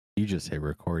You just hit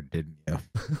record, didn't you?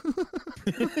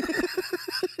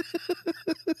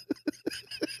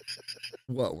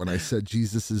 What, when I said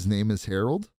Jesus' name is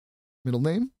Harold? Middle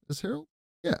name is Harold?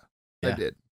 Yeah. I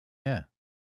did. Yeah.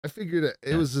 I figured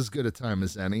it was as good a time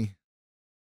as any.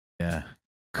 Yeah.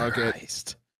 Okay.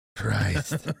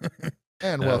 Christ.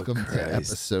 And welcome to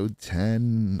episode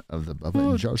 10 of the Bubba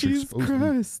and Josh Expose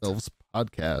Themselves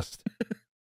podcast.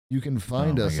 You can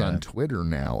find us on Twitter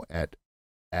now at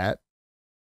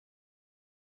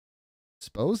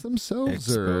Expose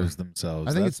Themselves.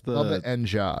 I think it's Bubba and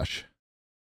Josh.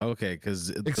 Okay,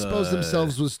 because Expose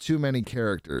Themselves was too many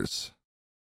characters.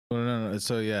 No.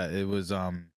 So yeah, it was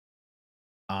on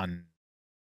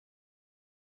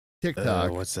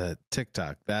TikTok. What's that?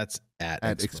 TikTok. That's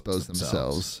at Expose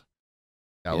Themselves.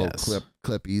 Got little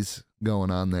clippies going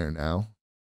on there now.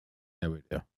 Yeah, we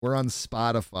do. We're on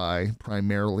Spotify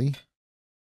primarily.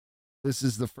 This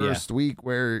is the first week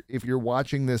where if you're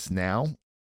watching this now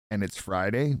and it's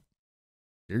Friday,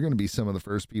 you're going to be some of the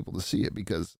first people to see it,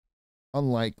 because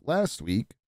unlike last week,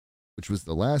 which was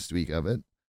the last week of it,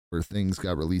 where things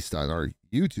got released on our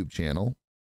YouTube channel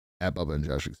at Bubba and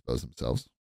Josh Expose Themselves,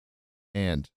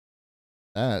 and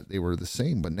that they were the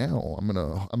same, but now I'm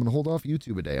gonna hold off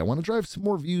YouTube a day. I want to drive some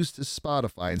more views to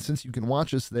Spotify, and since you can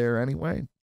watch us there anyway,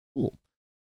 cool.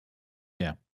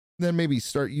 Yeah. Then maybe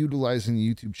start utilizing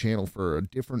the YouTube channel for a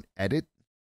different edit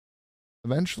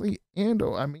eventually, and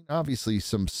I mean obviously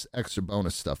some extra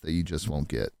bonus stuff that you just won't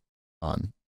get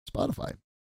on Spotify.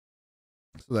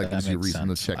 So that gives you a reason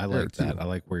to check there too. I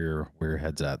like where your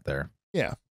head's at there.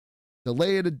 Yeah.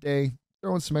 Delay it a day.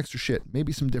 Throw in some extra shit,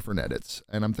 maybe some different edits.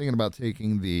 And I'm thinking about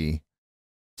taking the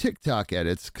TikTok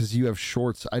edits because you have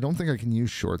shorts. I don't think I can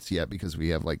use shorts yet because we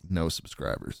have like no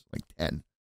subscribers, like 10.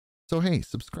 So, hey,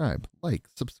 subscribe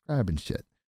and shit.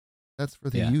 That's for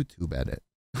the YouTube edit.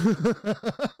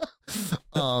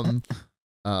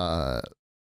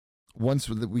 Once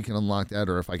we can unlock that,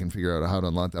 or if I can figure out how to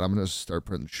unlock that, I'm going to start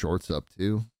putting shorts up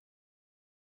too.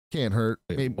 Can't hurt.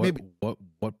 Wait, maybe.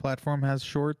 What platform has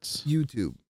shorts?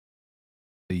 YouTube.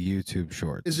 The YouTube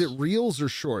shorts. Is it Reels or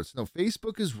Shorts? No,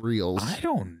 Facebook is Reels. I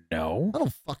don't know. I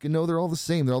don't fucking know. They're all the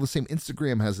same. They're all the same.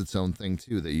 Instagram has its own thing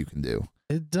too that you can do.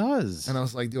 It does. And I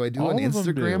was like, do I do an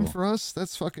Instagram for us?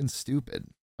 That's fucking stupid.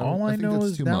 All I know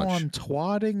is now I'm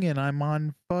twatting and I'm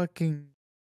on fucking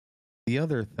the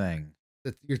other thing.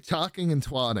 You're talking and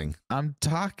twatting. I'm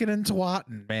talking and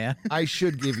twatting, man. I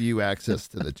should give you access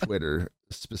to the Twitter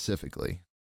specifically.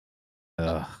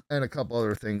 And a couple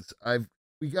other things.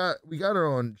 We got our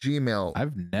own Gmail.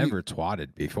 I've never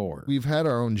twatted before. We've had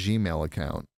our own Gmail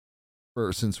account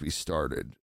since we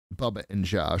started. Bubba and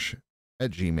Josh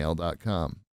at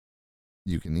gmail.com.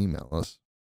 You can email us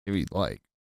if you'd like.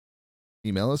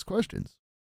 Email us questions.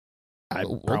 I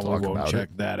probably won't check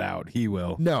that out. He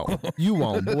will. No, you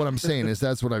won't. But what I'm saying is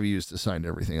that's what I've used to sign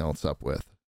everything else up with.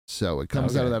 So it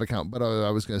comes out of that account. But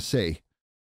I was going to say,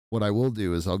 what I will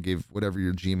do is I'll give whatever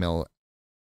your Gmail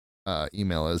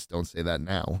email is. Don't say that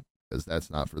now, because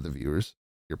that's not for the viewers.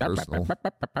 Your personal.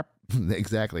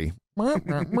 Exactly.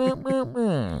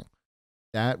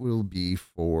 That will be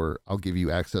for, I'll give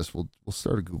you access. We'll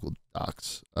start a Google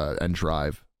Docs and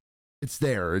Drive. It's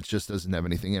there. It just doesn't have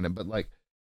anything in it. But like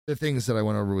the things that I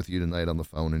went over with you tonight on the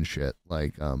phone and shit,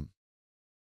 like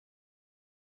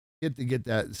get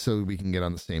that so we can get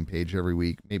on the same page every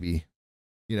week. Maybe,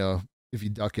 if you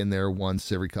duck in there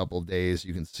once every couple of days,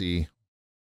 you can see.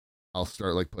 I'll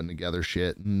start like putting together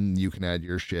shit, and you can add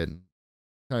your shit, and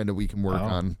kind of we can work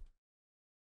on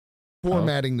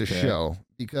formatting the show,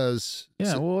 because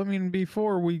well, I mean,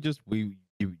 before you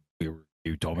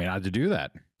told me not to do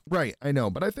that. Right, I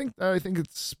know, but I think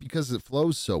it's because it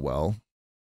flows so well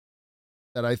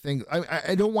that I think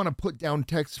I don't want to put down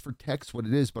text for text what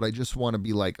it is, but I just want to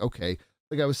be like, okay,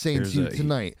 like I was saying to you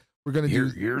tonight, we're gonna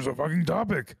here's a fucking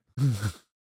topic.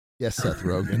 Yes, Seth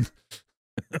Rogen.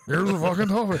 Here's a fucking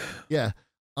topic. Yeah.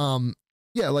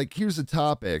 Like here's a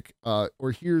topic,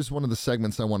 or here's one of the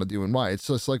segments I want to do and why. It's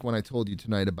just like when I told you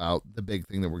tonight about the big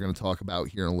thing that we're going to talk about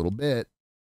here in a little bit,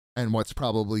 and what's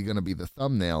probably going to be the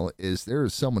thumbnail is there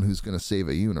is someone who's going to save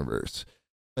a universe.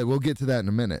 But we'll get to that in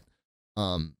a minute.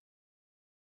 I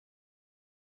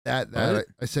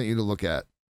sent you to look at.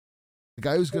 The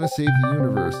guy who's going to save the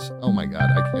universe. Oh my God,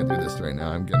 I can't do this right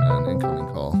now. I'm getting an incoming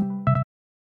call.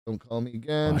 Don't call me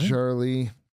again, Charlie.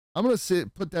 I'm going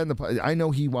to put that in the... I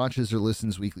know he watches or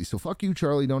listens weekly, so fuck you,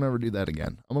 Charlie. Don't ever do that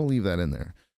again. I'm going to leave that in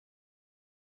there.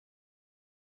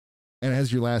 And it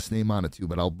has your last name on it, too,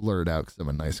 but I'll blur it out because I'm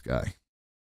a nice guy.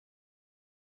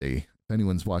 Hey, if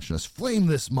anyone's watching us, flame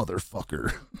this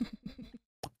motherfucker.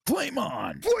 Flame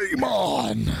on! Flame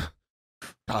on!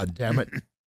 God damn it.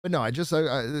 But no, I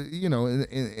you know,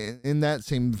 in that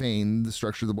same vein, the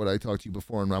structure of what I talked to you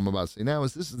before and what I'm about to say now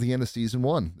is this is the end of season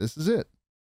 1. This is it.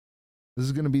 This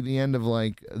is going to be the end of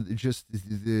like just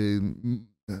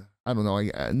I don't know.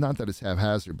 Not that it's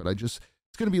haphazard, but it's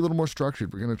going to be a little more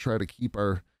structured. We're going to try to keep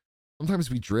sometimes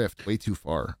we drift way too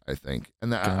far, I think.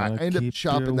 And I end up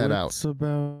chopping that out.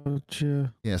 About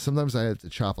you. Yeah, sometimes I have to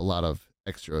chop a lot of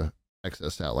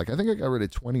excess out. Like I think I got rid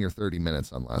of 20 or 30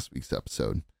 minutes on last week's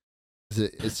episode.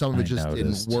 Some of it just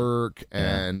didn't work,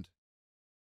 and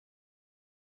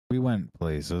we went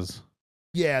places.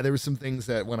 Yeah, there were some things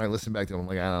that when I listened back to them, I'm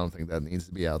like, I don't think that needs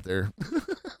to be out there.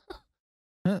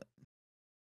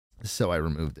 So I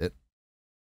removed it.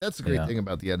 That's the great thing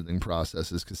about the editing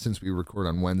process is because since we record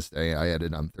on Wednesday, I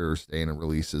edit on Thursday and it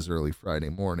releases early Friday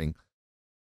morning.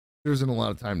 There isn't a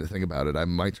lot of time to think about it.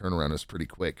 My turnaround is pretty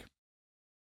quick.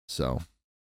 So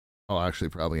I'll actually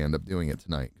probably end up doing it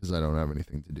tonight because I don't have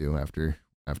anything to do after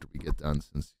we get done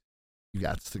since you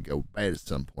got to go bed at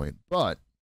some point. But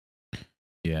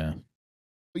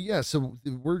yeah, so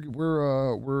we're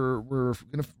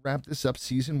gonna wrap this up.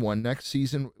 Season 1 next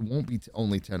season won't be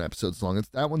only 10 episodes long.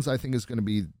 That one's I think is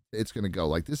gonna go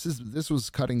like this was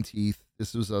cutting teeth.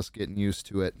 This was us getting used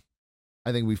to it.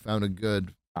 I think we found a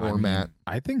good format.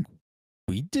 I think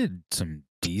we did some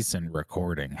decent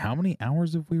recording. How many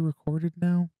hours have we recorded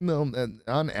now? No,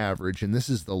 on average, and this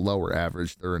is the lower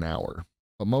average, they're an hour.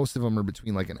 But most of them are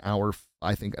between like an hour,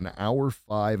 I think an hour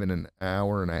 5 and an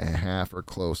hour and a half or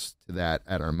close to that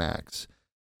at our max.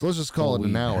 So let's just call it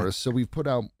an hour. So we've put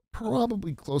out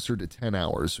probably closer to 10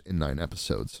 hours in 9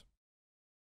 episodes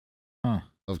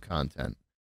of content.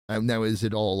 Now, is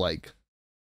it all like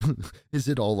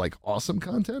awesome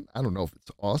content? I don't know if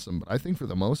it's awesome, but I think for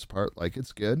the most part, like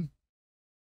it's good.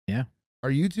 Yeah.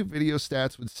 Our YouTube video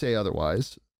stats would say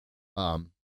otherwise.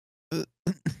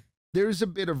 There's a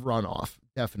bit of runoff,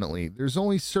 definitely. There's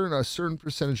only a certain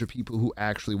percentage of people who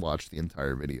actually watch the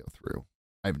entire video through.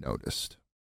 I've noticed.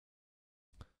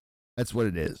 That's what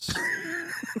it is.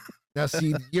 Now,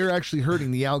 see, you're actually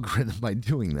hurting the algorithm by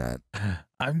doing that.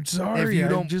 I'm sorry. If you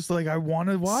don't just like, I want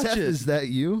to watch Seth, it. Is that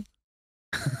you?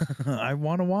 I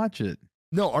want to watch it.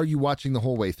 No, are you watching the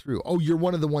whole way through? Oh, you're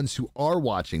one of the ones who are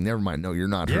watching. Never mind. No, you're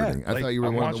not hurting. I thought you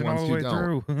were one of the ones who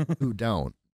don't. Who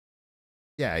don't.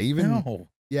 Yeah, even. No.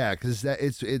 Yeah, because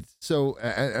it's so,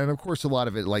 and of course, a lot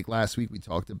of it, like last week, we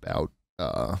talked about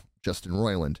Justin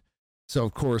Roiland. So,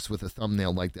 of course, with a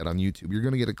thumbnail like that on YouTube, you're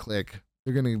going to get a click.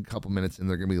 They're going to get a couple minutes, and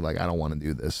they're going to be like, I don't want to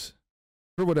do this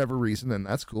for whatever reason, and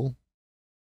that's cool.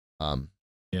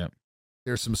 Yeah.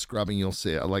 There's some scrubbing you'll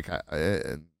see. Like,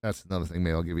 that's another thing.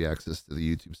 Maybe I'll give you access to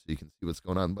the YouTube so you can see what's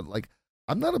going on. But, like,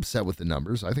 I'm not upset with the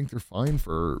numbers. I think they're fine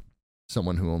for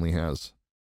someone who only has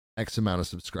X amount of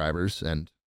subscribers,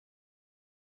 and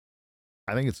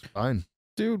I think it's fine.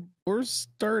 Dude, we're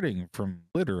starting from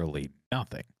literally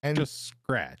nothing. And just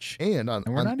scratch. And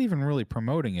we're not even really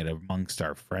promoting it amongst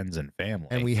our friends and family.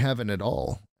 And we haven't at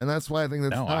all. And that's why I think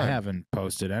that's No, time. I haven't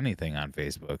posted anything on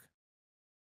Facebook.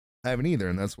 I haven't either,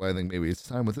 and that's why I think maybe it's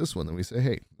time with this one that we say,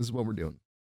 hey, this is what we're doing.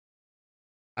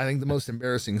 I think the most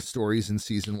embarrassing stories in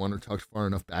season 1 are tucked far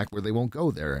enough back where they won't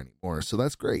go there anymore, so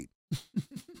that's great.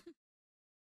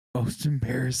 Most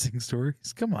embarrassing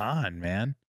stories? Come on,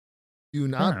 man. Do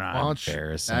not watch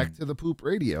Back to the Poop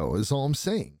Radio is all I'm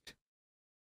saying.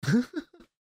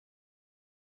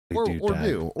 or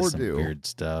do weird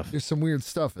stuff. There's some weird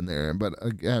stuff in there, but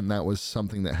again, that was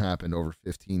something that happened over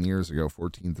 15 years ago,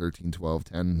 14, 13, 12,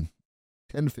 10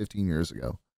 to 15 years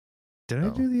ago. Did I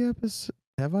do the episode?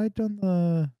 Have I done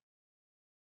the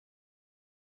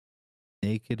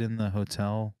naked in the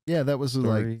hotel? Yeah, that was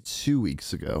story? Like 2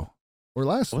 weeks ago. Or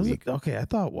last week. Okay, I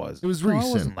thought it was. It was recent.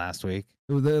 It wasn't last week.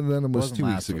 Then it was 2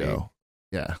 weeks ago.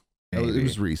 Yeah. It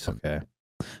was recent. Okay.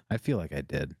 I feel like I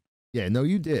did. Yeah, no,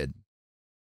 you did.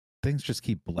 Things just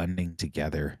keep blending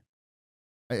together.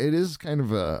 It is kind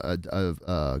of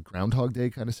a Groundhog Day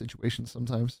kind of situation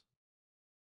sometimes.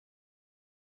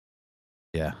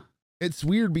 Yeah. It's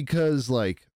weird because,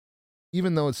 like,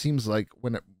 even though it seems like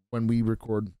when we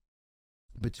record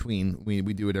we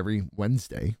do it every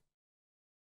Wednesday.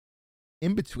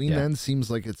 In between then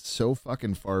seems like it's so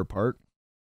fucking far apart.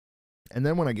 And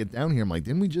then when I get down here, I'm like,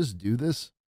 didn't we just do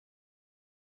this?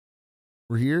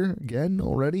 We're here again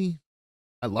already?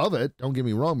 I love it. Don't get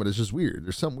me wrong, but it's just weird.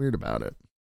 There's something weird about it.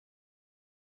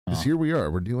 Because here we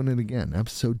are. We're doing it again.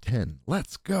 Episode 10.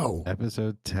 Let's go.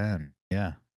 Episode 10.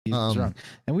 Yeah. Strong.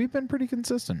 And we've been pretty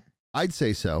consistent. I'd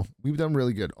say so. We've done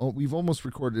really good. We've almost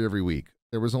recorded every week.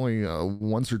 There was only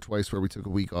once or twice where we took a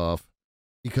week off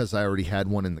because I already had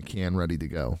one in the can ready to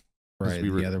go. Right.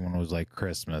 The other one was like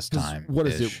Christmas time. What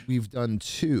is it? We've done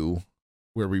 2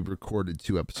 where we recorded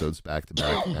 2 episodes back to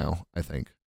back now, I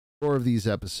think. 4 of these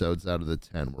episodes out of the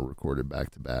 10 were recorded back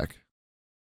to back.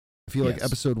 I feel like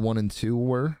episode 1 and 2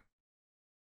 were,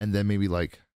 and then maybe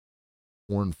like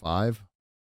 4 and 5.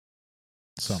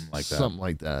 Something like that. Something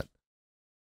like that.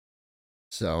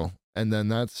 So, and then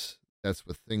that's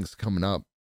with things coming up.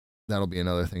 That'll be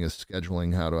another thing is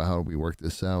scheduling. How do we work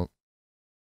this out?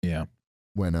 Yeah.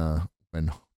 When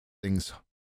things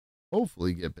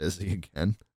hopefully get busy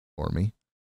again for me.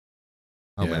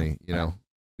 How many,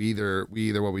 we either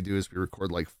what we do is we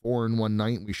record like 4 in one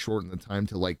night and we shorten the time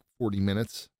to like 40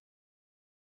 minutes.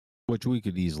 Which we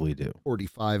could easily do.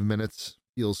 45 minutes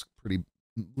feels pretty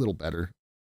little better.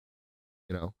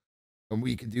 And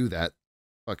we could do that.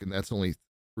 Fucking that's only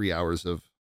 3 hours of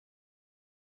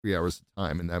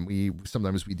time. And then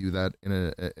sometimes we do that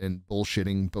in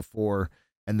bullshitting before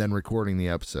and then recording the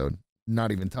episode,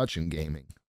 not even touching gaming,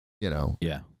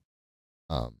 Yeah.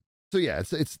 So yeah,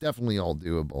 it's definitely all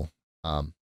doable. But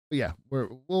yeah,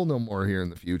 we'll know more here in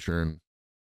the future and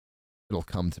it'll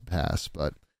come to pass.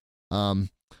 But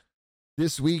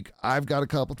this week I've got a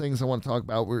couple things I want to talk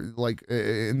about. We're like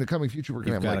in the coming future we're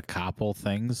gonna have like a couple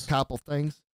things.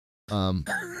 We're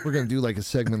gonna do like a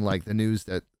segment like the news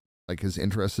that like has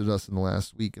interested us in the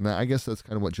last week, and I guess that's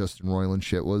kind of what Justin Roiland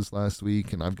shit was last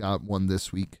week. And I've got one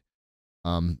this week.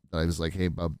 That I was like, hey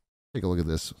bub, take a look at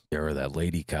this. Or that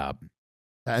lady cop.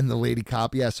 And the lady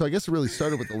cop, yeah. So I guess it really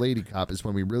started with the lady cop is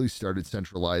when we really started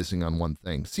centralizing on one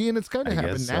thing. See, and it's kind of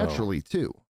happened naturally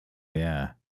too.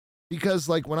 Yeah. Because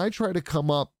like when I try to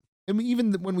come up, I mean,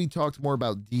 even when we talked more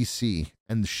about DC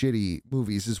and the shitty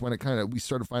movies is when we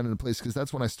started finding a place. Because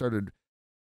that's when I started,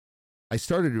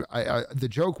 the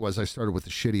joke was I started with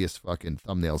the shittiest fucking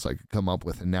thumbnails I could come up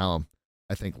with. And now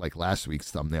I think like last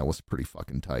week's thumbnail was pretty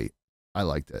fucking tight. I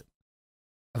liked it.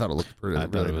 I thought it looked pretty I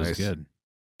thought it was nice. Good.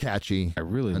 Catchy. I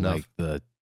really like the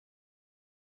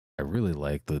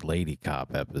lady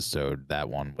cop episode. That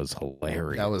one was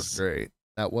hilarious. That was great.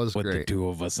 That was with great. The 2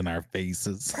 of us in our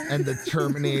faces. And the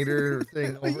Terminator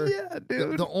thing over. Yeah,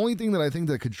 dude. The only thing that I think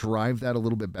that could drive that a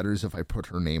little bit better is if I put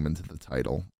her name into the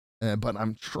title. But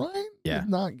I'm trying to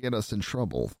not get us in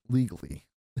trouble legally.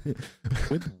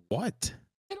 With what?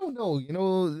 I don't know.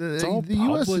 It's all the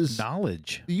public U.S. is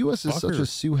knowledge. The U.S. is such a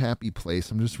sue happy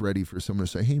place. I'm just ready for someone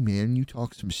to say, "Hey, man, you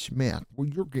talk some smack. Well,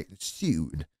 you're getting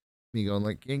sued." Me going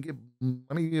like, "Can't get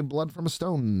money, get blood from a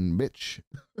stone, bitch."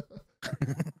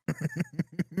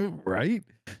 Right?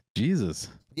 Jesus.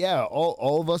 Yeah,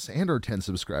 all of us and our 10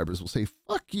 subscribers will say,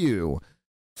 "Fuck you."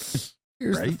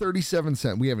 Here's the 37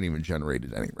 cent. We haven't even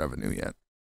generated any revenue yet.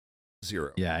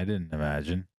 0. Yeah, I didn't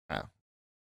imagine. Yeah.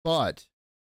 But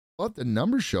the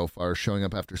numbers so far showing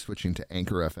up after switching to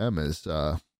Anchor FM is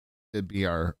it'd be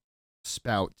our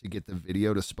spout to get the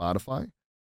video to Spotify.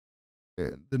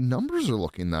 The numbers are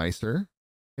looking nicer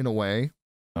in a way.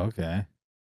 Okay.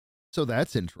 So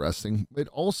that's interesting. It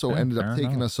also ended up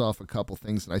taking us off a couple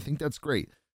things, and I think that's great.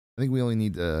 I think we only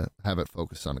need to have it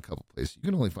focused on a couple places. You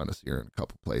can only find us here in a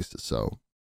couple places, so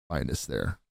find us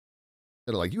there.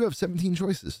 They're like, you have 17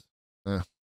 choices.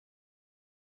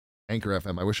 Anchor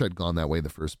FM. I wish I'd gone that way the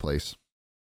first place.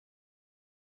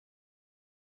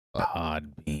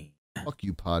 Podbean. Fuck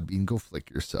you, Podbean. Go flick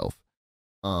yourself.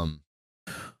 I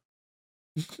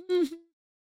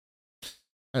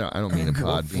don't mean a Podbean.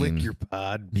 Go flick your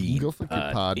Podbean. Go flick your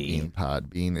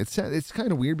Podbean. It's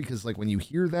kind of weird because like when you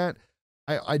hear that,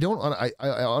 I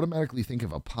automatically think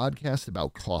of a podcast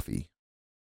about coffee.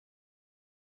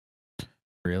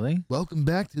 Really? Welcome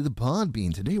back to the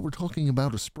Podbean. Today we're talking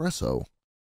about espresso.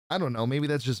 I don't know. Maybe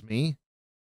that's just me.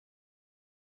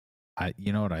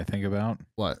 You know what I think about?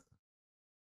 What?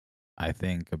 I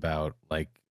think about like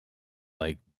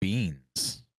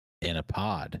beans in a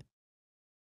pod.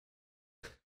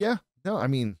 Yeah. No, I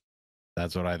mean,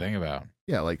 that's what I think about.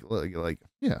 Yeah, like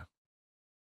yeah.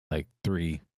 Like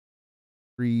three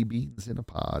beans in a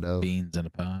pod of beans in a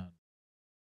pod.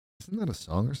 Isn't that a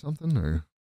song or something? Or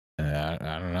I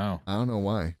don't know. I don't know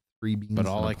why. 3 beans. But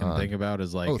all I can think about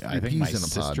is like I think my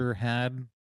sister had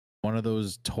one of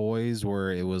those toys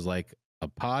where it was like a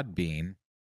pod bean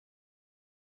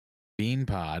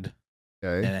pod,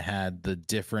 okay, and it had the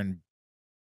different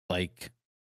like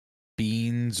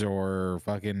beans or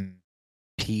fucking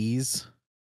peas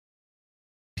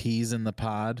in the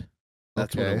pod.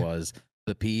 That's what it was.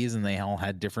 The peas, and they all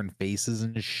had different faces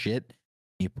and shit.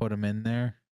 You put them in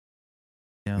there.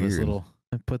 You know, this little.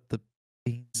 I put the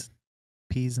peas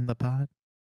in the pod.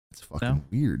 It's fucking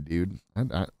weird, dude. I'm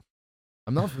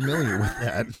not familiar with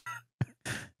that.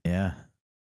 Yeah.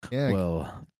 Yeah.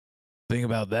 Well, think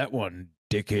about that one,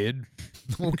 dickhead.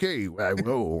 Okay, I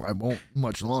won't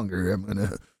much longer. I'm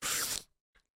gonna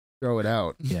throw it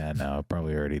out. Yeah, no, I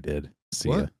probably already did. See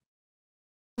What?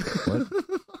 ya. What?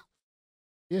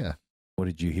 Yeah. What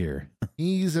did you hear?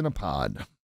 He's in a pod.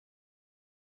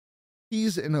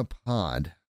 He's in a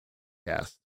pod.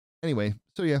 Yes. Anyway,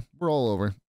 so yeah, we're all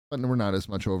over, but we're not as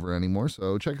much over anymore.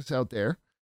 So check us out there.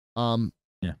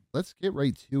 Yeah. Let's get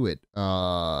right to it.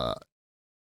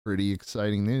 Pretty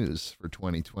exciting news for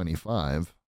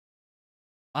 2025.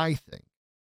 I think.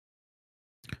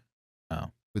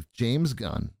 Oh. With James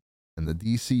Gunn and the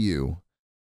DCU.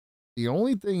 The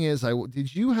only thing is,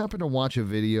 did you happen to watch a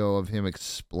video of him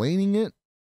explaining it?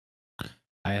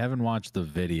 I haven't watched the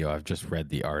video. I've just read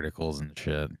the articles and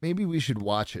shit. Maybe we should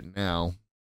watch it now.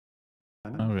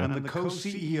 Okay. I'm the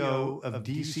co-CEO of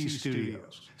DC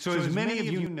Studios. So as many of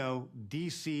you know,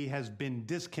 DC has been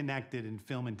disconnected in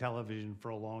film and television for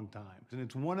a long time. And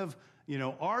it's one of,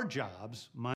 our jobs.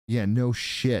 Yeah, no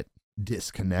shit.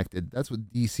 Disconnected. That's what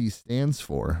DC stands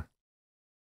for.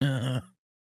 And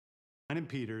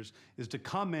Peters is to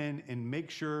come in and make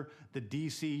sure the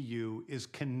DCU is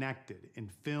connected in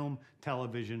film,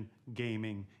 television,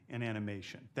 gaming, and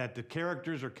animation. That the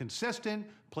characters are consistent,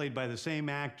 played by the same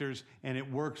actors, and it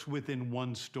works within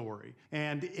one story.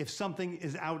 And if something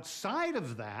is outside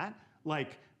of that,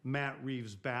 like Matt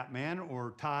Reeves' Batman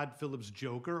or Todd Phillips'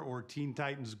 Joker or Teen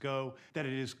Titans Go, that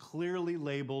it is clearly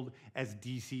labeled as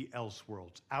DC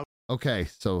Elseworlds. Okay,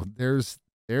 so there's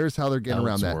how they're getting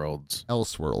around that.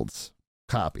 Elseworlds.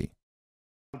 Copy.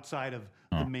 Outside of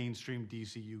the mainstream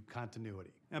DCU continuity.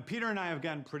 Now, Peter and I have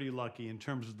gotten pretty lucky in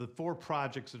terms of the 4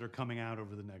 projects that are coming out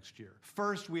over the next year.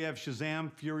 First, we have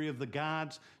Shazam! Fury of the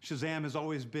Gods. Shazam has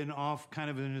always been off kind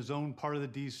of in his own part of the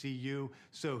DCU,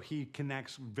 so he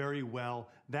connects very well.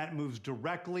 That moves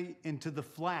directly into The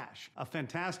Flash, a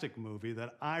fantastic movie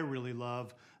that I really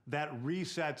love, that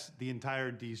resets the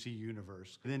entire DC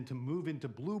universe. Then to move into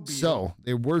Blue Beetle. So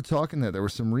they were talking that there were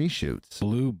some reshoots.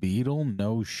 Blue Beetle?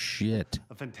 No shit.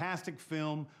 A fantastic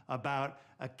film about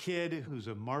a kid who's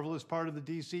a marvelous part of the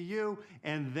DCU,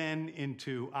 and then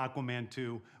into Aquaman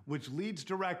 2, which leads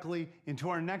directly into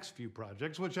our next few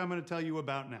projects, which I'm going to tell you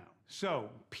about now. So,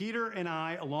 Peter and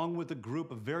I, along with a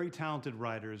group of very talented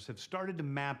writers, have started to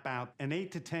map out an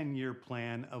 8 to 10 year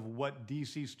plan of what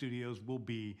DC Studios will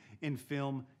be in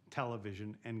film,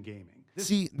 television, and gaming.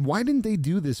 See, why didn't they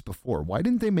do this before? Why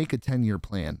didn't they make a 10-year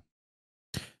plan?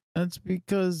 That's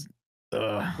because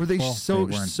were they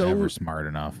weren't ever smart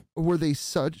enough? Were they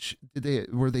so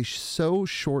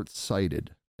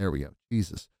short-sighted? There we go.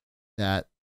 Jesus. That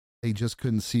they just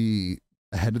couldn't see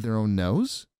ahead of their own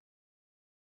nose?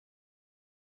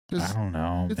 I don't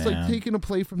know. It's man. like taking a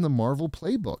play from the Marvel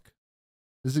playbook.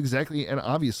 This is exactly, and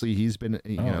obviously he's been,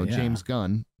 James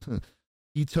Gunn.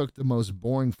 He took the most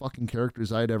boring fucking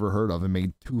characters I'd ever heard of and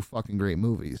made 2 fucking great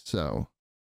movies. So,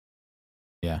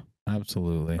 yeah,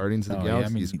 absolutely. Guardians of the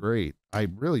Galaxy is great. I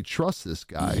really trust this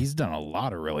guy. He's done a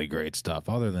lot of really great stuff,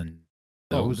 other than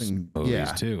those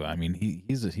movies too. I mean,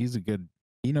 he's a good.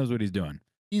 He knows what he's doing.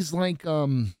 He's like,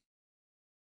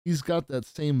 he's got that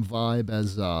same vibe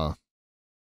as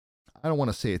I don't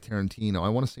want to say a Tarantino. I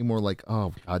want to say more like,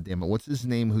 oh god damn it, what's his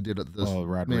name? Who did this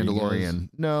Mandalorian?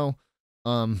 No.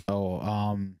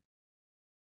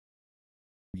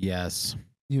 Yes.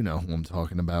 You know who I'm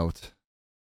talking about.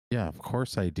 Yeah, of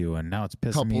course I do. And now it's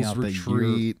pissing me off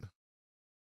Retreat. that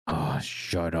you're... Oh,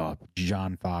 shut up.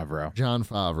 John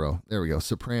Favreau. There we go.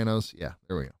 Sopranos. Yeah,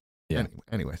 there we go. Yeah.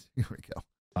 Anyways, here we go.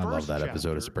 I love that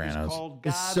episode of Sopranos.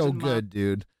 It's so good,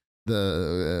 dude.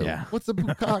 What's a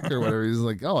bukkake or whatever? He's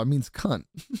like, oh, it means cunt.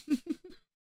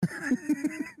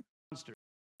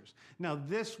 Now,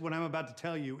 what I'm about to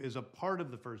tell you, is a part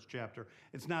of the first chapter.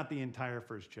 It's not the entire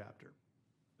first chapter.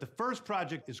 The first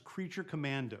project is Creature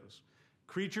Commandos.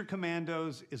 Creature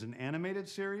Commandos is an animated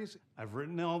series. I've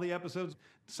written all the episodes.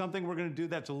 Something we're going to do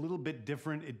that's a little bit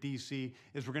different at DC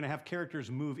is we're going to have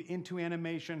characters move into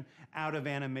animation, out of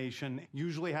animation,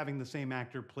 usually having the same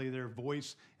actor play their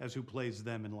voice as who plays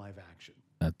them in live action.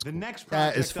 That's the next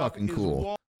project that is fucking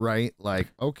cool, right? Like,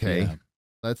 okay,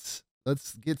 let's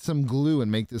get some glue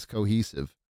and make this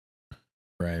cohesive.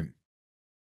 Right.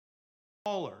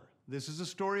 Waller. This is a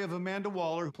story of Amanda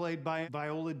Waller, played by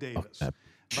Viola Davis.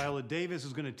 Viola Davis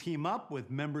is going to team up with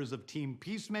members of Team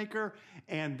Peacemaker,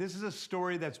 and this is a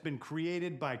story that's been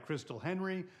created by Crystal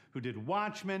Henry, who did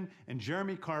Watchmen, and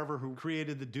Jeremy Carver, who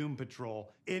created the Doom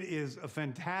Patrol. It is a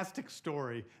fantastic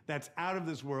story that's out of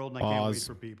this world, and I can't wait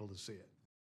for people to see it.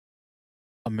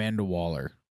 Amanda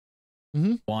Waller.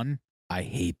 Mm-hmm. One, I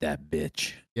hate that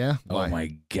bitch. Yeah? Why? Oh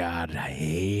my God, I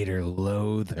hate her,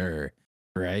 loathe her,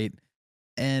 right?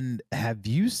 And have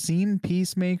you seen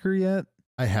Peacemaker yet?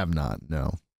 I have not,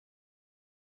 no.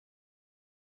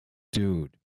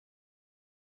 Dude,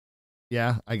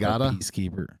 Yeah, I gotta.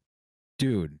 Peacekeeper.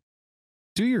 Dude,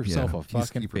 do yourself a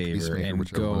fucking favor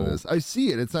and go. I see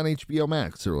it. It's on HBO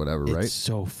Max or whatever, right? It's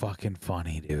so fucking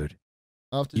funny, dude.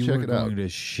 I'll have to check it out. You're going to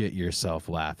shit yourself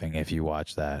laughing if you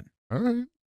watch that. All right.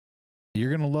 You're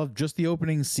going to love just the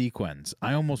opening sequence.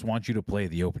 I almost want you to play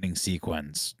the opening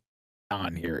sequence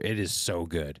on here. It is so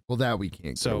good. Well, that we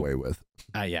can't get away with.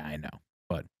 Yeah, I know.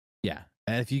 But yeah,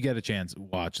 and if you get a chance,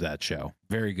 watch that show.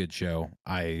 Very good show.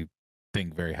 I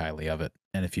think very highly of it.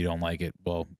 And if you don't like it,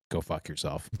 well, go fuck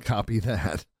yourself. Copy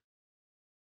that.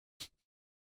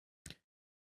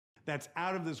 That's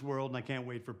out of this world, and I can't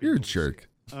wait for people You're a to jerk.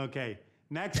 See it. Okay,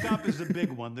 next up is the big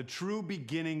one, the true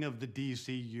beginning of the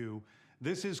DCU.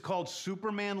 This is called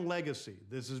Superman Legacy.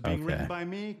 This is being written by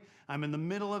me. I'm in the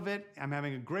middle of it. I'm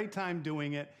having a great time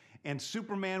doing it. And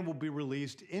Superman will be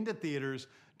released into theaters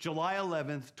July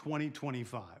 11th,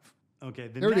 2025. Okay,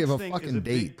 the next thing is a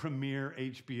big premiere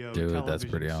HBO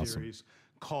television series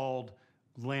called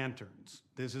Lanterns.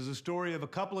 This is a story of a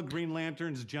couple of Green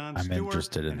Lanterns, John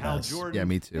Stewart and Hal Jordan. Yeah,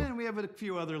 me too. And we have a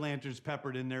few other lanterns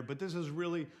peppered in there, but this is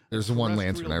really there's one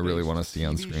lantern I really want to see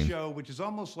on screen. Show, which is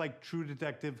almost like True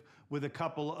Detective with a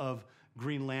couple of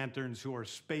Green Lanterns who are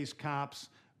space cops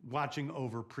watching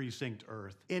over Precinct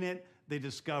Earth. In it, they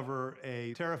discover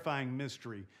a terrifying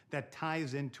mystery that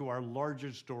ties into our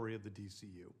larger story of the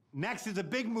DCU. Next is a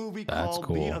big movie called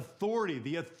The Authority.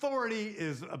 The Authority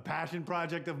is a passion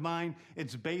project of mine.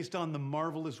 It's based on the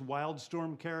marvelous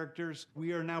Wildstorm characters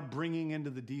we are now bringing into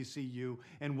the DCU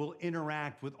and will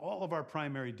interact with all of our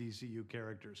primary DCU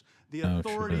characters. The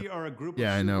Authority are a group of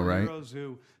superheroes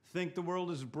who think the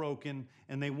world is broken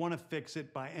and they want to fix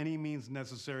it by any means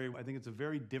necessary. I think it's a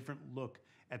very different look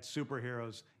at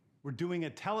superheroes. We're doing a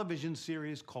television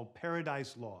series called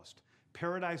Paradise Lost.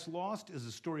 Paradise Lost is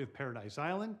the story of Paradise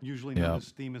Island, usually known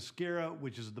as Themyscira,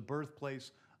 which is the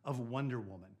birthplace of Wonder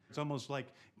Woman. It's almost like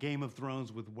Game of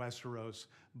Thrones with Westeros,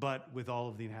 but with all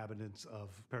of the inhabitants of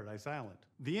Paradise Island.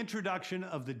 The introduction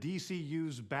of the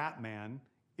DCU's Batman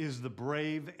is The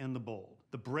Brave and the Bold.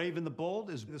 The Brave and the Bold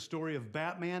is the story of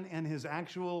Batman and his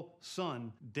actual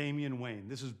son, Damian Wayne.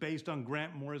 This is based on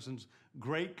Grant Morrison's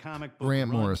great comic book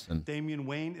run. Damian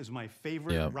Wayne is my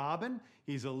favorite Robin.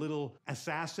 He's a little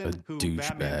assassin who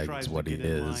Batman tries to get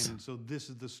in line. And so this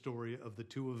is the story of the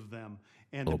two of them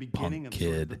and the beginning of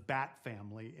sort of the Bat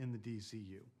family in the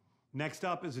DCU. Next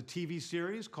up is a TV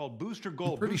series called Booster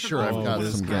Gold. I'm pretty sure I've got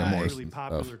some really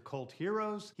popular cult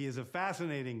heroes. He is a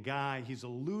fascinating guy. He's a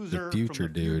loser from the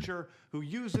future who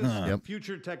uses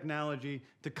future technology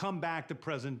to come back to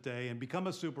present day and become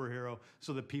a superhero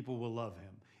so that people will love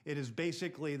him. It is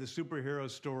basically the superhero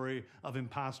story of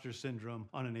imposter syndrome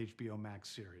on an HBO Max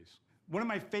series. One of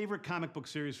my favorite comic book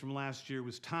series from last year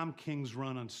was Tom King's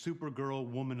run on Supergirl,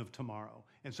 Woman of Tomorrow.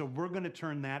 And so we're going to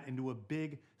turn that into a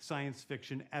big science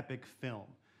fiction epic film.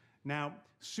 Now,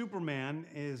 Superman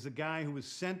is a guy who was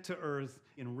sent to Earth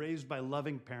and raised by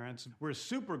loving parents, whereas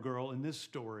Supergirl in this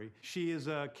story, she is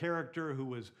a character who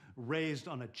was raised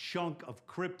on a chunk of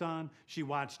Krypton. She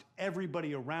watched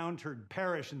everybody around her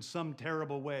perish in some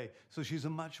terrible way, so she's a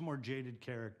much more jaded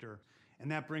character. And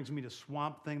that brings me to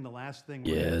Swamp Thing, the last thing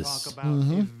we're going to talk about.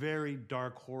 A very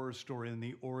dark horror story in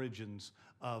the origins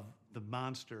of the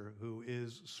monster who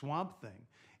is Swamp Thing.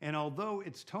 And although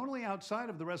it's totally outside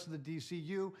of the rest of the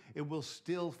DCU, it will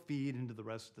still feed into the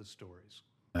rest of the stories.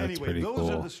 Anyway, those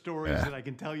are the stories that I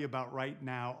can tell you about right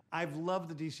now. I've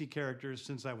loved the DC characters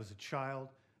since I was a child.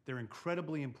 They're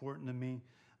incredibly important to me.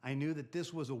 I knew that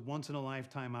this was a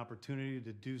once-in-a-lifetime opportunity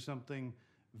to do something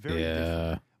very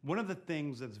different. One of the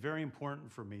things that's very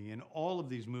important for me in all of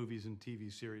these movies and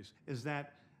TV series is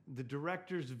that the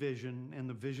director's vision and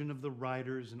the vision of the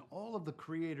writers and all of the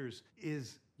creators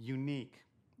is unique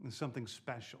and something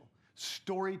special.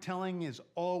 Storytelling is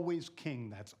always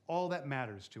king. That's all that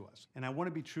matters to us. And I want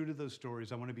to be true to those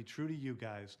stories. I want to be true to you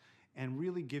guys and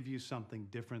really give you something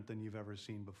different than you've ever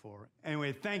seen before.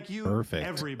 Anyway, thank you,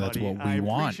 everybody. That's what we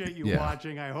want. I appreciate you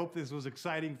watching. I hope this was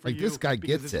exciting for you. This guy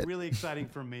gets it. It's really exciting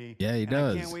for me. Yeah, he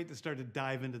does. I can't wait to start to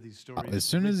dive into these stories. As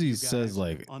soon as he says,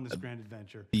 like, on this grand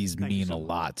adventure, these mean a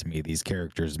lot to me. These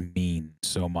characters mean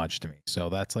so much to me. So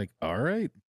that's like, all right.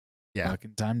 Yeah.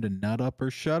 Fucking time to nut up or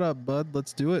shut up, bud.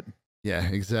 Let's do it. Yeah,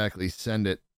 exactly. Send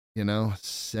it.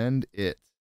 Send it.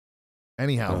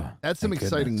 Anyhow, that's some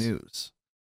exciting news.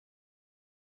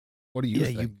 What do you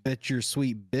think? You bet your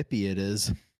sweet bippy it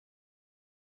is.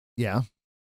 Yeah.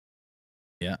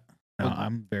 Yeah. No,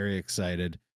 I'm very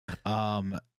excited.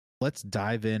 Let's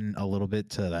dive in a little bit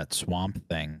to that Swamp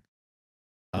Thing.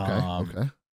 Okay.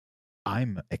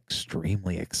 I'm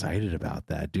extremely excited about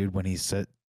that, dude. When he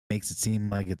makes it seem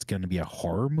like it's going to be a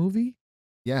horror movie.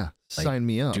 Yeah. Sign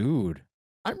me up. Dude.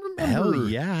 I remember. Hell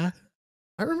yeah.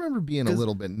 I remember being a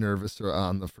little bit nervous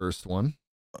on the first one.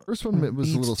 First one it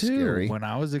was a little scary. When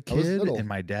I was a kid and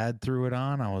my dad threw it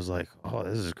on, I was like, oh,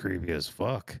 this is creepy as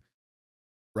fuck.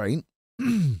 Right?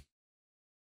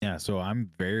 Yeah, so I'm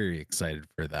very excited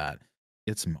for that.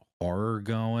 Get some horror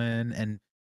going. And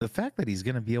the fact that he's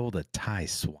going to be able to tie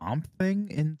Swamp Thing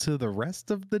into the rest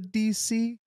of the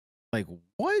DC, like,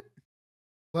 what?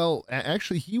 Well,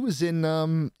 actually, he was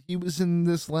in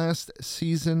this last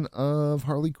season of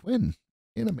Harley Quinn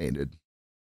animated.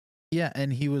 Yeah,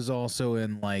 and he was also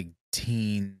in like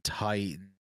Teen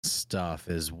Titan stuff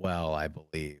as well, I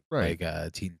believe. Right.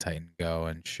 Like Teen Titan Go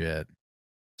and shit.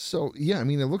 So, yeah, I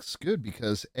mean, it looks good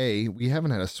because, we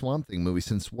haven't had a Swamp Thing movie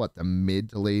since, what, the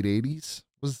mid to late 80s?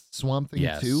 Was Swamp Thing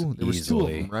 2? There was 2 of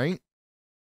them, right?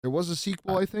 There was a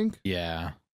sequel, I think?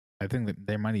 Yeah. I think that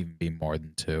there might even be more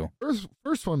than 2.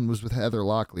 First one was with Heather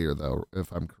Locklear, though,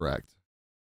 if I'm correct.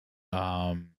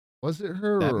 Was it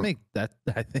her? I think,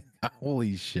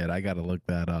 holy shit, I got to look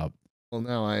that up. Well,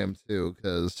 now I am too,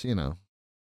 because, I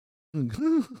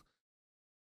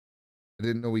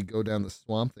didn't know we'd go down the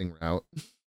Swamp Thing route.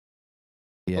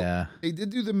 Yeah. Well, they did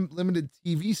do the limited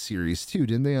TV series too,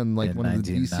 didn't they? On like one of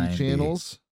the DC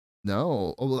channels?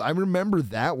 No. Oh, well, I remember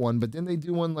that one, but didn't they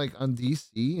do one like on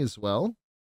DC as well?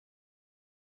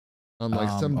 On like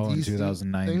some DC in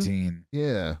 2019. thing?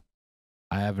 Yeah.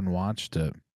 I haven't watched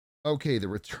it. Okay, the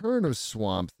Return of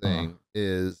Swamp Thing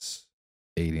is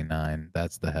 89.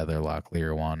 That's the Heather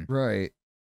Locklear one. Right.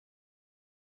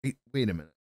 Wait a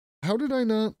minute. How did I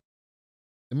not?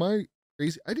 Am I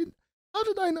crazy? How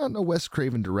did I not know Wes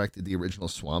Craven directed the original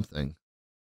Swamp Thing?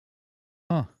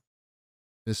 Huh.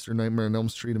 Mr. Nightmare on Elm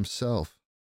Street himself.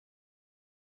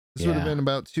 This would have been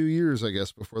about 2 years, I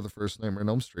guess, before the first Nightmare on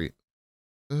Elm Street.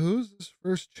 So who's this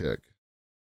first chick?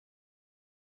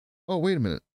 Oh, wait a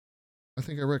minute. I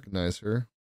think I recognize her.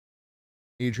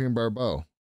 Adrienne Barbeau.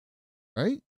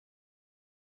 Right?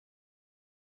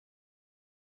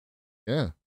 Yeah.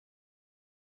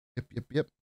 Yep.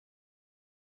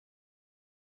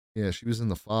 Yeah, she was in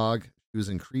The Fog. She was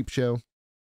in Creepshow.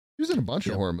 She was in a bunch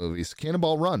of horror movies.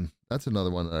 Cannonball Run. That's another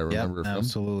one that I remember from.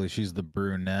 Absolutely. She's the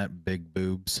brunette, big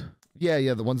boobs.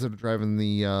 Yeah, the ones that are driving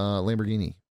the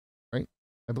Lamborghini, right?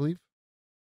 I believe.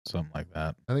 Something like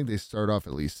that. I think they start off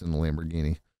at least in the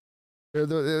Lamborghini.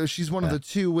 She's one of the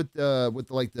two with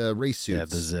like the race suits. Yeah,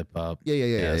 the zip up.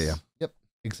 Yeah. Yep,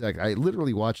 exactly. I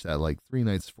literally watched that like 4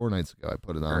 nights ago. I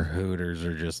put it on. Her hooters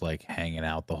are just like hanging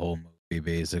out the whole movie,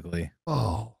 basically.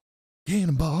 Oh,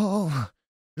 Cannonball,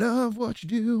 love what you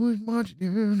do and what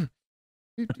you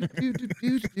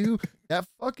do. That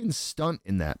fucking stunt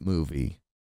in that movie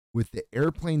with the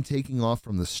airplane taking off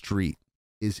from the street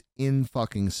is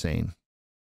fucking insane.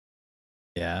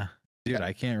 Yeah. Dude,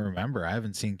 I can't remember. I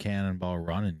haven't seen Cannonball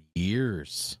Run in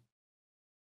years.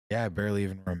 Yeah, I barely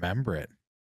even remember it.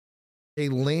 They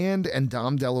land and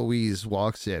Dom DeLuise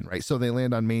walks in, right? So they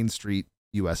land on Main Street,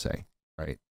 USA,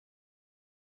 right?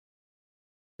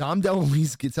 Dom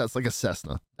DeLuise gets out. It's like a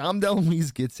Cessna. Dom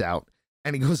DeLuise gets out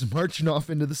and he goes marching off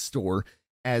into the store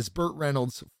as Burt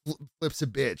Reynolds flips a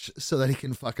bitch so that he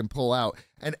can fucking pull out.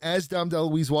 And as Dom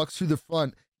DeLuise walks through the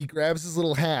front, he grabs his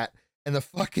little hat and the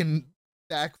fucking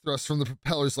back thrust from the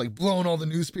propellers like blowing all the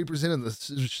newspapers in, and the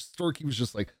storekeeper's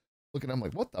just like looking at him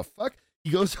like, what the fuck? He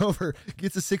goes over,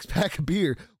 gets a 6-pack of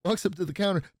beer, walks up to the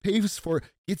counter, pays for it,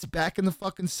 gets back in the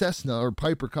fucking Cessna or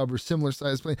Piper Cub or similar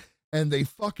size plane, and they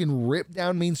fucking rip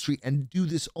down Main Street and do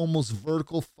this almost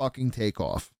vertical fucking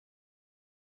takeoff.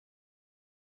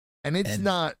 And it's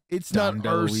not Dom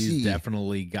DeLuise RC.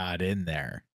 definitely got in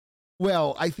there.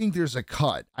 Well, I think there's a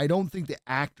cut. I don't think the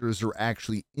actors are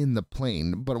actually in the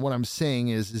plane, but what I'm saying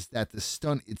is that the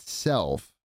stunt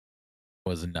itself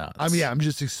was nuts. I mean, yeah, I'm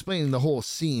just explaining the whole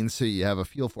scene so you have a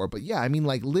feel for it. But yeah, I mean,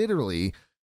 like literally,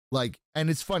 like, and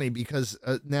it's funny because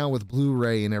now with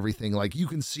Blu-ray and everything, like you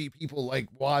can see people like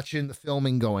watching the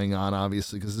filming going on,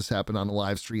 obviously, because this happened on a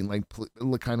live stream, like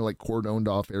kind of like cordoned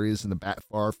off areas in the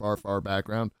far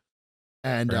background.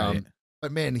 And right.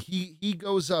 But man, he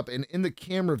goes up and in the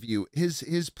camera view,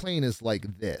 his plane is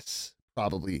like this,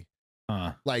 probably.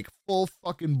 Like full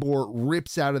fucking bore,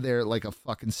 rips out of there at like a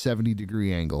fucking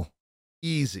 70-degree angle.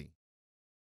 Easy.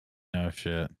 No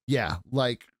shit. Yeah,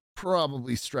 like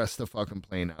probably stress the fucking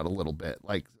plane out a little bit.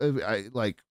 Like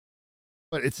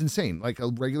but it's insane. Like a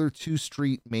regular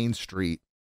 2-street Main Street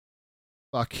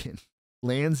fucking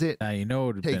lands it. Now you know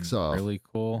what would have been off. Really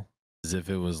cool is if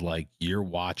it was like you're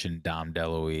watching Dom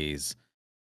DeLuise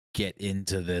get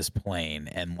into this plane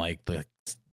and like the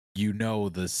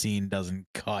scene doesn't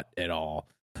cut at all.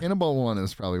 Cannonball 1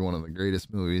 is probably one of the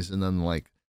greatest movies, and then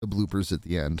like the bloopers at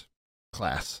the end.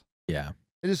 class. Yeah.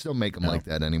 They just don't make them like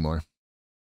that anymore.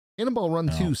 Cannonball Run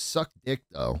 2 sucked dick,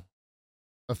 though.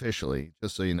 Officially,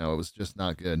 just so you know, it was just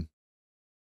not good.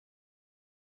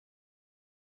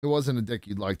 It wasn't a dick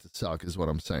you'd like to suck, is what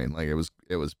I'm saying. Like it was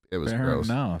gross.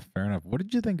 Fair enough. What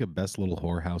did you think of Best Little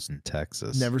Whorehouse in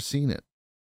Texas? Never seen it.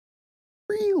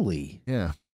 Really?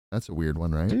 Yeah, that's a weird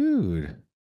one, right? Dude.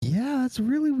 Yeah, that's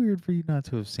really weird for you not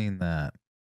to have seen that.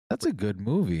 That's a good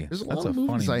movie. There's a That's lot of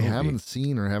movies I haven't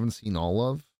seen or haven't seen all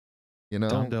of. You know,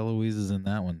 Tom DeLuise is in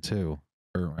that one too.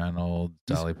 Burt Reynolds,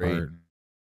 Dolly Parton.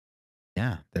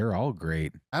 Yeah, they're all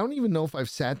great. I don't even know if I've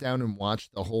sat down and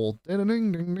watched the whole ding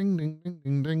ding ding ding ding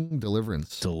ding ding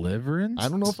Deliverance. Deliverance? I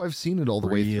don't know if I've seen it all the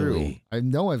way through. I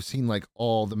know I've seen like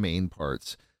all the main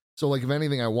parts. So like if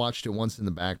anything, I watched it once in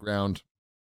the background,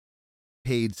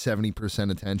 paid 70%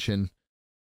 attention,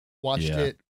 watched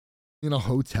it in a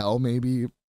hotel maybe,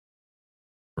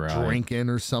 drinking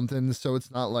or something. So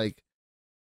it's not like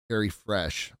very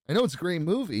fresh. I know it's a great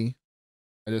movie.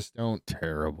 I just don't.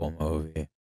 Terrible movie.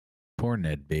 Poor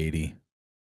Ned Beatty.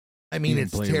 I mean,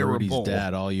 it's terrible. Rudy's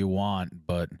dad all you want,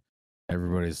 but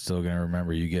everybody's still gonna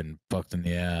remember you getting fucked in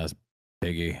the ass,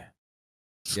 piggy.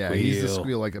 Squeal. Yeah, he's the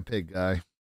squeal like a pig guy.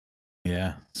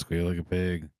 Yeah, squeal like a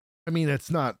pig. I mean,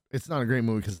 it's not a great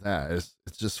movie because that it's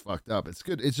just fucked up. It's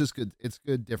good. It's just good. It's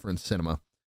good different cinema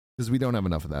because we don't have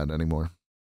enough of that anymore.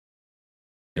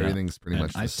 Yeah. Everything's pretty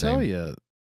much the same. I tell you,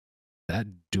 that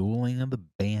dueling of the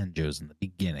banjos in the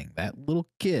beginning, that little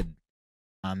kid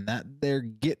on that there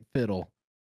git fiddle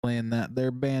playing that there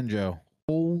banjo.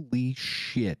 Holy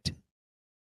shit.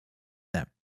 That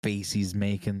face he's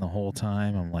making the whole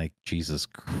time. I'm like, Jesus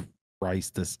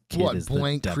Christ, this kid is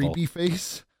blank the devil. Creepy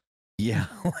face? Yeah,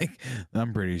 like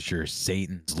I'm pretty sure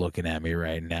Satan's looking at me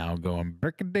right now going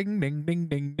brick-a-ding ding ding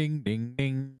ding ding ding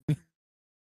ding.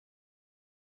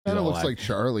 Kind of looks like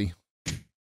Charlie.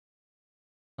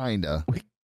 Kinda.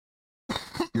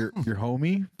 Your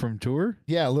homie from tour?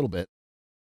 Yeah, a little bit.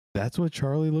 That's what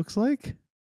Charlie looks like?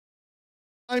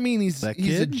 I mean, he's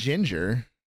a ginger.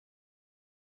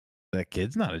 That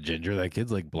kid's not a ginger. That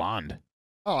kid's like blonde.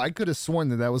 Oh, I could have sworn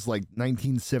that was like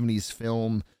 1970s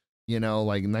film, you know,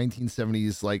 like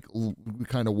 1970s, like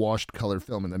kind of washed color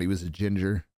film, and that he was a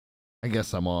ginger. I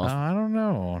guess I'm off. I don't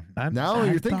know. Now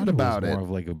you're thinking about it. More of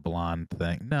like a blonde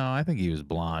thing. No, I think he was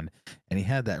blonde, and he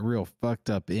had that real fucked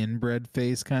up inbred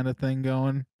face kind of thing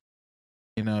going.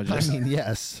 You know, just I mean,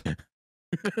 yes.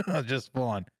 just full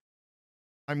on.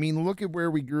 I mean, look at where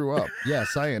we grew up.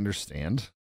 Yes, I understand.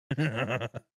 Yeah,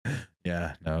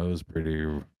 no, it was pretty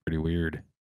weird.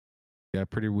 Got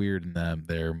pretty weird in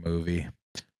their movie.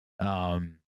 Yeah,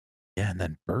 and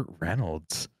then Burt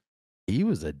Reynolds, he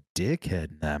was a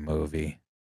dickhead in that movie.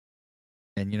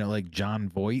 And you know, like John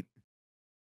Voight,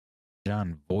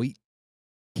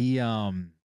 he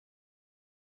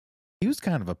was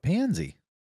kind of a pansy.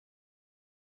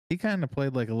 He kind of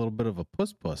played like a little bit of a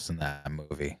puss in that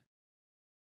movie.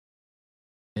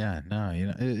 Yeah, no, you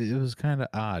know, it was kind of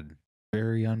odd,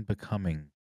 very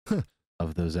unbecoming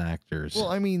of those actors. Well,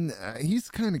 I mean, he's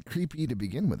kind of creepy to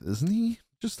begin with, isn't he?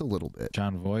 Just a little bit.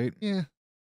 John Voight? Yeah.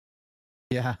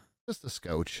 Yeah. Just a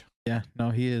scotch. Yeah,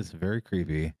 no, he is very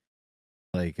creepy.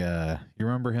 Like, you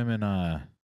remember him in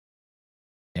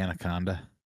Anaconda?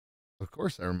 Of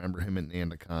course I remember him in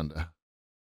Anaconda.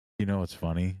 You know what's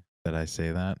funny that I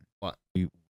say that? What?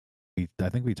 I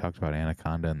think we talked about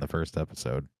Anaconda in the first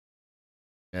episode.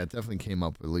 Yeah, it definitely came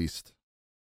up at least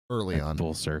early on.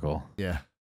 Full circle. Yeah.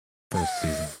 First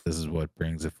season. This is what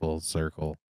brings it full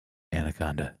circle.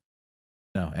 Anaconda.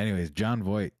 No, anyways, John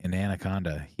Voight in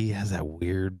Anaconda, he has that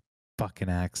weird fucking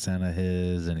accent of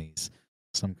his, and he's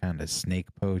some kind of snake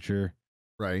poacher.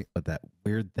 Right. But that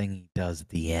weird thing he does at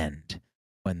the end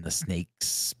when the snake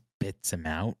spits him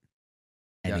out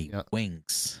and he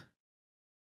winks.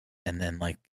 And then,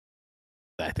 like,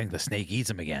 I think the snake eats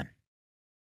him again.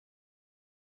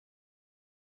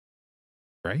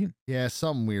 Right? Yeah,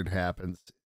 something weird happens.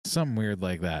 Something weird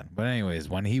like that. But anyways,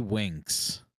 when he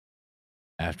winks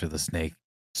after the snake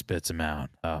spits him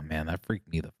out, oh man, that freaked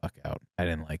me the fuck out. I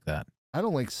didn't like that. I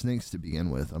don't like snakes to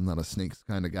begin with. I'm not a snakes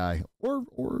kind of guy.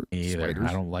 Or either.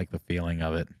 I don't like the feeling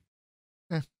of it.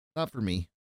 Not for me.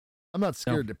 I'm not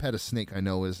scared to pet a snake I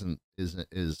know is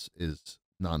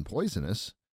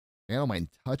non-poisonous. I don't mind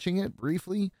touching it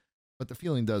briefly, but the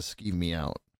feeling does skeeve me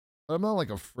out. But I'm not like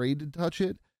afraid to touch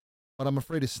it, but I'm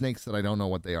afraid of snakes that I don't know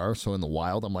what they are. So in the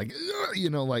wild, I'm like, you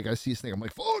know, like I see a snake, I'm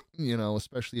like, fuck, you know,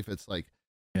 especially if it's like,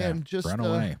 and just run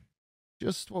away.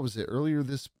 Just what was it earlier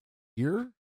this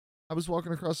year? I was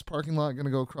walking across the parking lot, gonna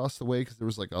go across the way because there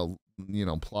was like a, you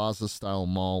know, plaza style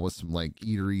mall with some like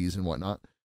eateries and whatnot.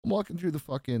 I'm walking through the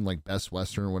fucking like Best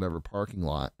Western or whatever parking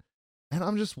lot, and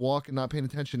I'm just walking, not paying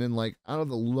attention, and like out of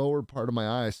the lower part of my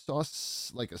eye, I saw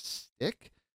like a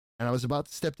stick, and I was about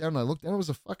to step down, and I looked down, it was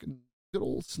a fucking good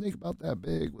old snake about that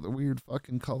big with a weird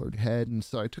fucking colored head, and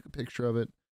so I took a picture of it,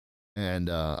 and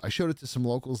I showed it to some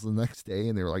locals the next day,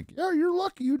 and they were like, "Yeah, you're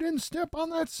lucky you didn't step on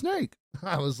that snake."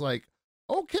 I was like,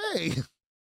 "Okay."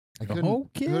 I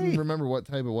couldn't remember what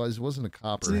type it was. It wasn't a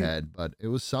copperhead, but it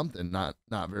was something not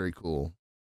very cool.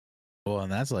 Well,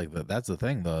 and that's the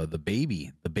thing, the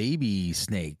baby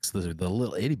snakes, the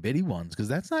little itty bitty ones, because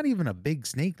that's not even a big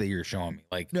snake that you're showing me.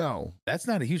 Like, no, that's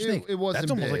not a huge snake. It wasn't.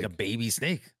 That's almost big. like a baby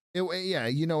snake. Yeah,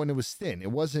 you know, and it was thin.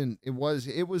 It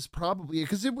was probably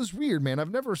because it was weird, man.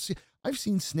 I've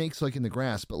seen snakes like in the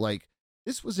grass, but like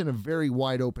this was in a very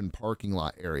wide open parking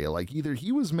lot area. Like either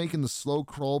he was making the slow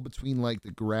crawl between like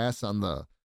the grass on the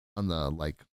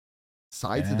like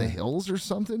sides of the hills or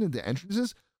something at the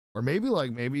entrances, or maybe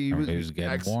he was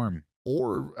getting warm,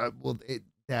 or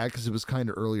because it was kind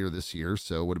of earlier this year,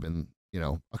 so it would have been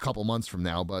a couple months from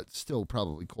now, but still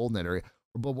probably cold in that area.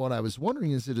 But what I was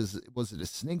wondering was it a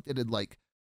snake that had like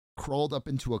crawled up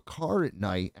into a car at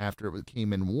night after it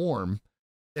came in warm?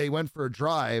 They went for a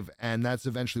drive, and that's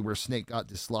eventually where snake got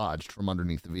dislodged from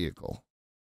underneath the vehicle,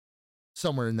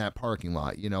 somewhere in that parking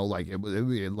lot. Like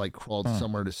it like crawled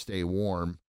somewhere to stay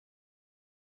warm.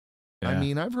 Yeah, I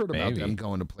mean, I've heard about them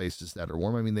going to places that are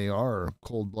warm. I mean, they are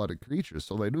cold-blooded creatures,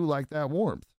 so they do like that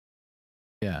warmth.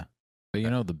 Yeah,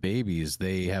 but the babies,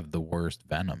 they have the worst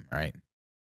venom, right?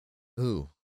 Ooh,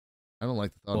 I don't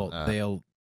like the thought of that.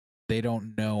 They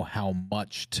don't know how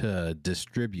much to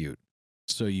distribute.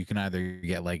 So you can either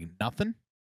get like nothing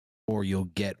or you'll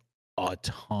get a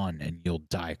ton and you'll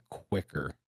die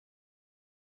quicker.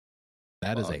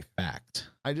 That is a fact.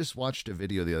 I just watched a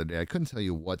video the other day. I couldn't tell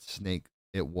you what snake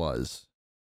it was,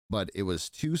 but it was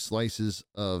 2 slices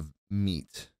of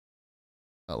meat,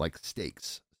 like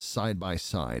steaks, side by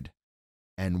side.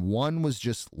 And one was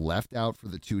just left out for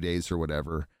the 2 days or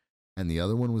whatever. And the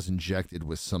other one was injected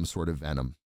with some sort of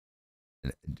venom.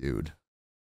 And, dude,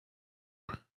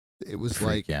 it was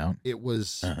like, it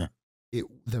was,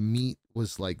 the meat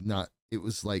was like not, it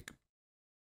was like,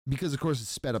 because of course it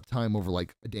sped up time over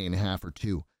like a day and a half or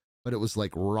 2, but it was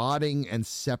like rotting and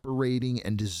separating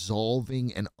and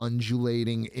dissolving and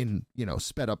undulating in,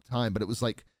 sped up time. But it was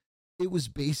like, it was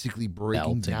basically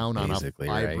breaking down on a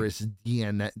fibrous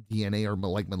DNA or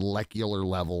like molecular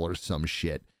level or some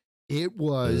shit. It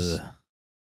was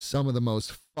some of the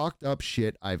most fucked up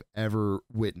shit I've ever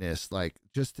witnessed. Like,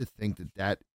 just to think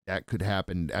that could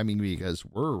happen. I mean, because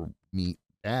we're meat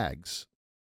bags.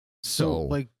 So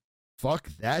like, fuck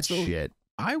that shit.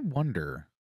 I wonder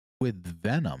with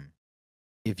venom,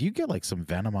 if you get like some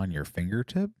venom on your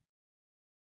fingertip,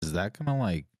 is that gonna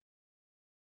like,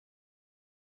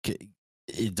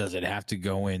 does it have to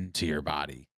go into your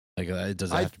body? Like,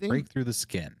 does it have to break through the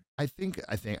skin?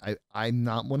 I'm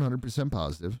not 100%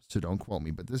 positive, so don't quote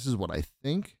me, but this is what I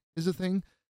think is a thing.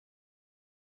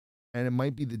 And it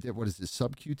might be what is this,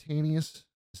 subcutaneous?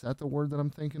 Is that the word that I'm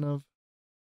thinking of?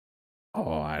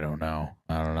 Oh, I don't know,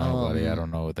 buddy. I don't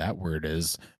know what that word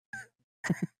is.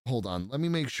 Hold on. Let me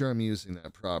make sure I'm using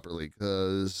that properly,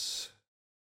 because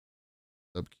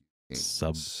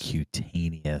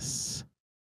subcutaneous.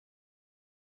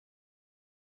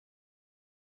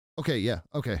 Okay, yeah.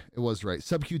 Okay, it was right.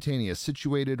 Subcutaneous,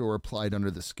 situated or applied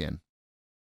under the skin.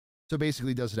 So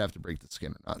basically, does it have to break the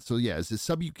skin or not? So yeah, is it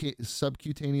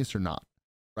subcutaneous or not?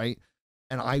 Right?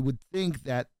 And I would think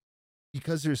that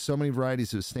because there's so many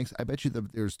varieties of snakes, I bet you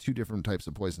there's 2 different types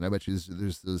of poison. I bet you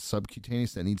there's the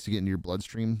subcutaneous that needs to get into your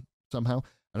bloodstream somehow,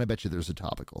 and I bet you there's a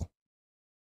topical.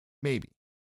 Maybe.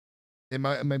 It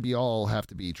might be all have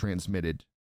to be transmitted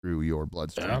through your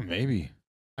bloodstream. Yeah, maybe.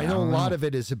 I know a lot of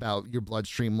it is about your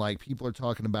bloodstream. Like, people are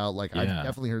talking about, like, I've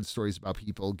definitely heard stories about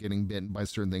people getting bitten by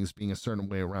certain things, being a certain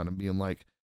way around and being like,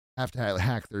 have to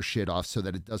hack their shit off so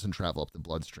that it doesn't travel up the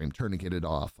bloodstream, tourniquet it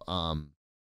off,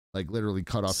 like literally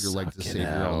cut off your leg to save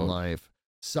your own life.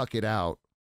 Suck it out.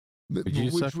 Would you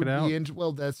suck it out?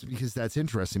 Well, that's because that's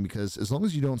interesting, because as long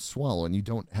as you don't swallow and you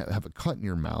don't have a cut in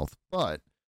your mouth, but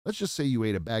let's just say you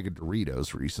ate a bag of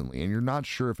Doritos recently and you're not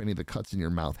sure if any of the cuts in your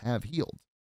mouth have healed.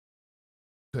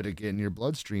 Could it get in your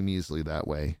bloodstream easily that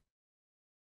way?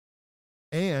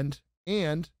 And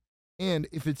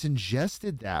if it's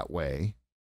ingested that way,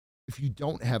 if you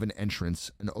don't have an entrance,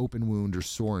 an open wound or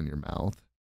sore in your mouth,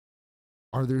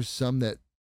 are there some that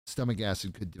stomach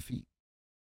acid could defeat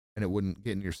and it wouldn't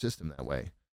get in your system that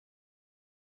way?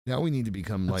 Now we need to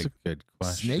become like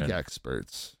snake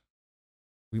experts.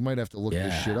 We might have to look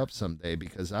this shit up someday,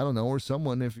 because I don't know, or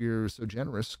someone, if you're so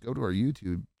generous, go to our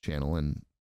YouTube channel and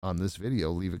on this video,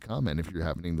 leave a comment if you're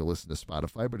happening to listen to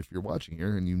Spotify. But if you're watching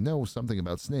here and you know something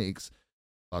about snakes,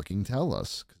 fucking tell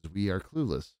us, because we are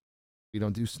clueless. We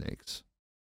don't do snakes.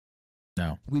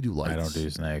 No, we do lights. I don't do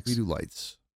snakes. We do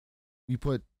lights. We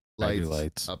put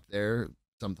lights up there,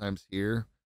 sometimes here,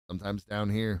 sometimes down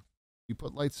here. We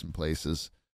put lights in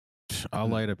places. I'll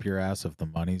light up your ass if the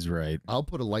money's right. I'll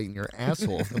put a light in your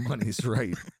asshole if the money's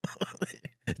right.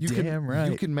 You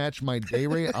can match my day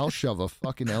rate. I'll shove a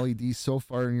fucking LED so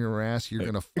far in your ass, you're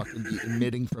gonna fucking be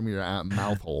emitting from your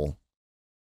mouth hole.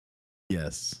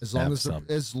 Yes. As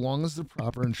long as the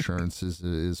proper insurance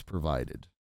is provided.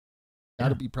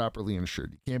 Gotta be properly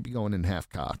insured. You can't be going in half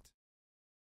cocked.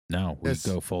 No, we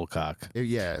go full cock.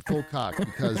 Yeah, full cock.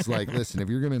 Because, like, listen, if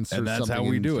you're going to insert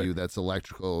something into you that's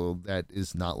electrical, that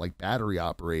is not like battery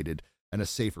operated and a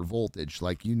safer voltage,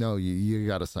 like, you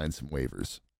got to sign some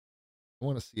waivers. I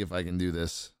want to see if I can do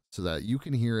this so that you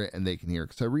can hear it and they can hear it.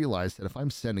 Because I realized that if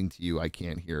I'm sending to you, I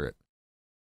can't hear it.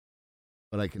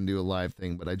 But I can do a live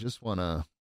thing. But I just want to.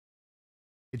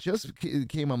 It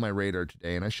came on my radar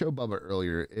today, and I showed Bubba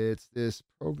earlier. It's this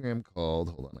program called.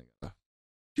 Hold on, I gotta.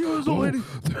 There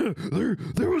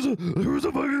was a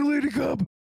fucking lady cop. There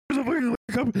was a fucking lady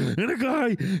cop and a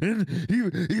guy, and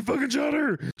he fucking shot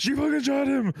her. She fucking shot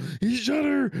him. He shot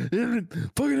her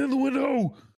and fucking in the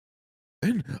window.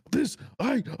 And this,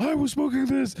 I was smoking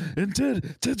this, and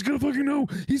Ted's gonna fucking know.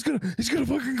 He's gonna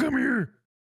fucking come here.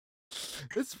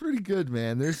 It's pretty good,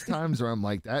 man. There's times where I'm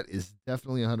like, that is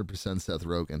definitely 100% Seth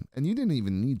Rogen, and you didn't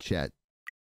even need chat,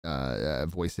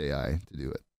 voice AI to do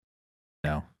it.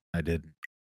 No, I didn't.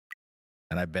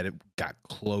 And I bet it got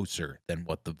closer than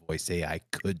what the voice AI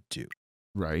could do.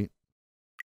 Right.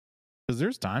 Because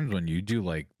there's times when you do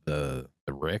like the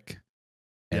Rick,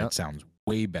 and it sounds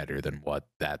way better than what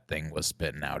that thing was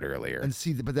spitting out earlier. And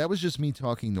see, but that was just me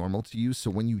talking normal to you. So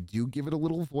when you do give it a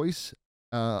little voice,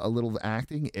 a little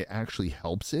acting, it actually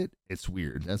helps it. It's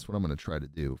weird. That's what I'm going to try to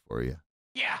do for you.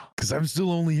 Yeah. Because I'm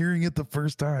still only hearing it the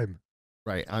first time.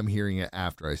 Right. I'm hearing it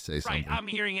after I say something. Right. I'm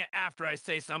hearing it after I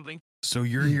say something. So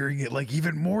you're hearing it like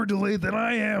even more delayed than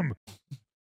I am.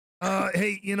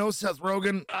 Hey, Seth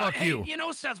Rogen, fuck you.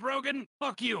 Seth Rogen,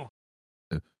 fuck you.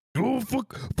 Oh,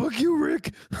 fuck you,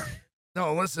 Rick.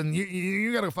 No, listen,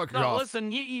 you gotta fuck your off. No,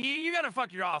 listen, you gotta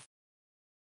fuck your off.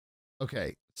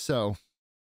 Okay, so.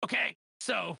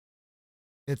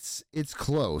 It's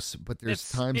close, but there's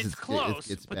times it's close,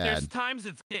 it's but bad. There's times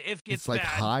it gets like bad.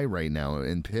 high right now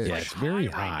in pitch. Yeah, it's very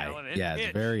high.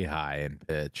 It's very high in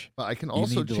pitch. But I can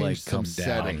also change some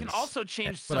settings. I can also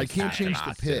change but I can't change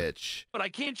the pitch. But I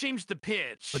can't change the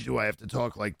pitch. But do I have to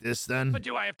talk like this then?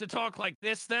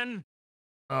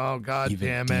 Oh, God Even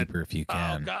damn it. Deeper if you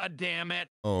can. Oh, God damn it.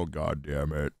 Oh, God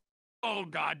damn it. Oh,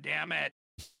 God damn it.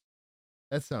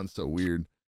 That sounds so weird.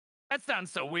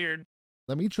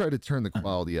 Let me try to turn the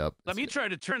quality up. It's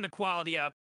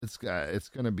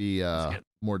going to be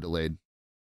more delayed.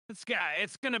 It's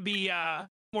going to be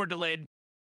more delayed.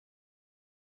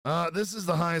 This is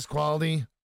the highest quality.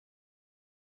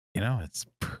 It's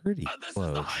pretty This close.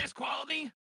 is the highest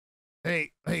quality.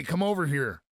 Hey, come over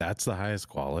here. That's the highest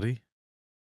quality?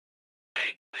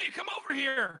 Hey, come over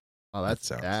here. Oh, that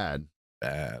sounds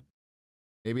bad.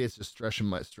 Maybe it's just stressing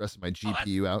my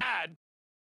GPU out. Bad.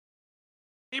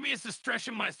 Maybe it's just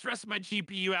stressing my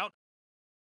GPU out.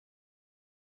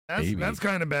 That's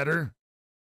kind of better.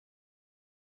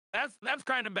 That's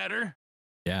kind of better.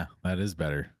 Yeah, that is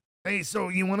better. Hey, so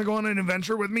you want to go on an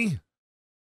adventure with me?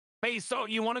 Yeah,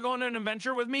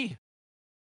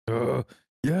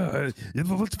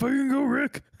 let's fucking go,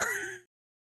 Rick.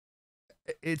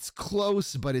 It's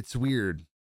close, but it's weird.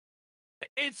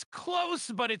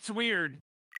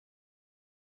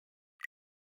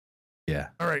 Yeah.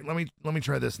 All right, let me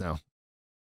try this now.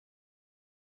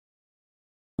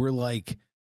 We're like,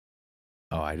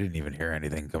 oh, I didn't even hear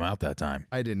anything come out that time.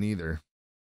 I didn't either.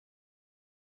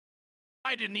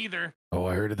 Oh,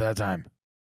 I heard it that time.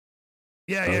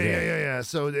 Yeah.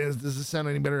 So does this sound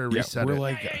any better to reset we're it?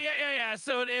 like, Yeah.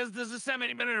 So does it sound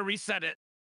any better to reset it?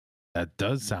 That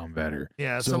does sound better.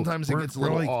 Yeah, so sometimes it gets a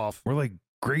little off. We're like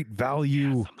great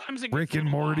value Rick and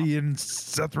Morty and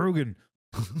Seth Rogen.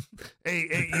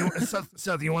 Hey,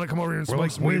 Seth, you want to come over here and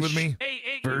smoke some weed with me? Hey,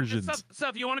 versions.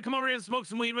 Seth, you want to come over here and smoke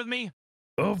some weed with me?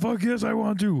 Oh, fuck yes, I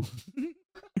want to.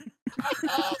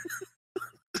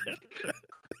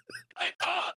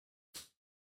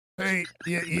 Hey,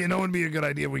 you know it'd be a good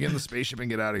idea if we get in the spaceship and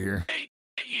get out of here. Hey,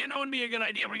 you know it'd be a good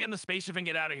idea if we get in the spaceship and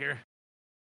get out of here.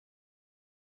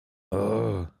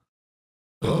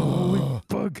 Holy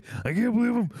fuck. I can't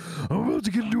believe I'm about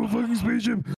to get into a fucking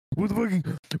spaceship with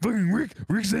fucking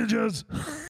Rick Sanchez.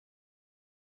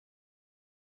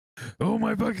 Oh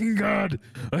my fucking God.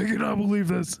 I cannot believe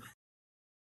this.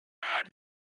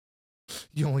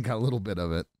 You only got a little bit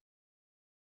of it.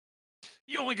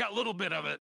 You only got a little bit of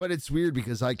it. But it's weird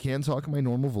because I can talk in my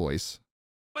normal voice.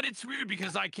 But it's weird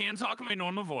because I can talk in my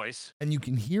normal voice. And you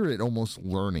can hear it almost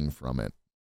learning from it.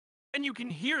 And you can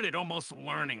hear it almost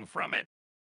learning from it.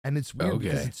 And it's weird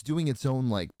because it's doing its own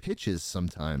like pitches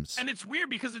sometimes. And it's weird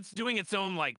because it's doing its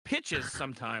own like pitches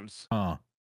sometimes.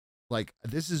 Like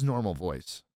this is normal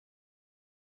voice.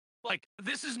 Like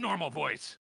this is normal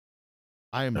voice.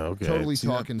 I am totally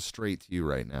talking straight to you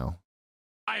right now.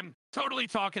 I'm totally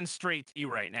talking straight to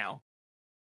you right now.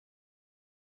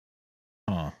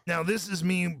 Now this is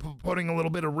me putting a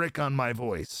little bit of Rick on my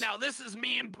voice. Now this is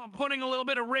me and putting a little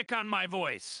bit of Rick on my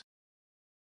voice.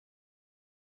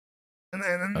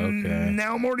 And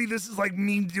now Morty, this is like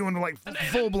me doing like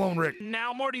full-blown Rick.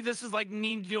 Now Morty, this is like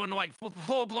me doing like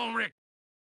full-blown Rick.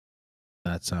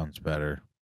 That sounds better.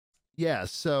 Yeah,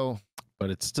 so. But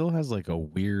it still has like a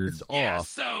weird. It's off. Yeah,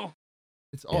 so.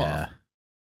 It's off.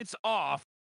 It's off.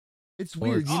 It's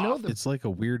weird. You know, it's like a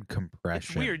weird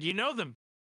compression. It's weird. You know them.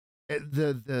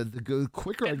 The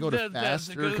quicker I go to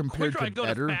faster compared to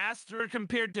better. Faster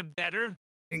compared to better.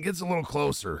 It gets a little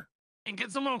closer. It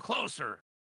gets a little closer.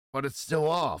 But it's still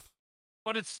off.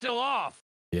 But it's still off.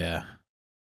 Yeah.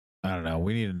 I don't know.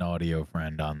 We need an audio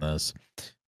friend on this.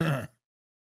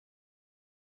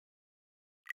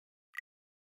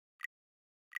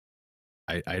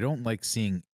 I don't like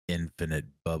seeing infinite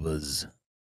bubbas.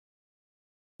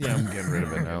 Yeah, I'm getting rid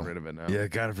of it now. Yeah,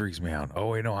 it kind of freaks me out. Oh,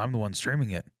 wait, no, I'm the one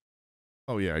streaming it.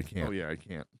 Oh, yeah, I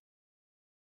can't.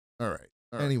 All right.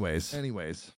 Anyways.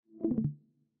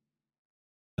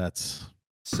 That's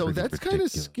that's kind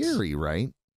of scary,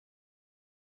 right?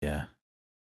 Yeah.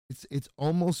 It's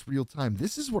almost real time.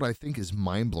 This is what I think is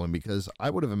mind blowing because I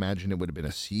would have imagined it would have been a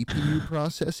CPU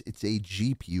process. It's a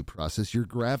GPU process. Your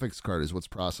graphics card is what's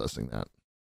processing that.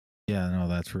 Yeah, no,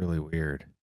 that's really weird.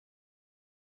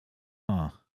 Huh.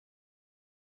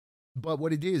 But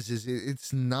what it is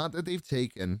it's not that they've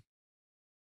taken,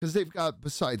 because they've got,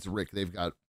 besides Rick, they've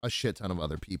got a shit ton of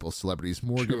other people, celebrities.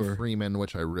 Morgan Freeman,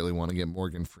 which I really want to get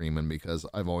Morgan Freeman because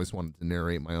I've always wanted to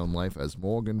narrate my own life as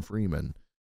Morgan Freeman.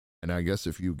 And I guess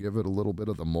if you give it a little bit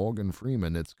of the Morgan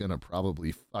Freeman, it's going to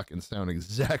probably fucking sound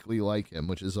exactly like him,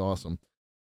 which is awesome.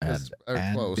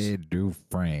 Andy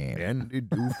Dufresne. Andy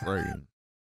Dufresne.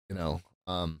 You know,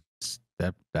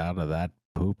 stepped out of that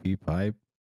poopy pipe.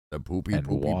 The poopy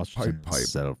washed pipe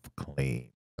himself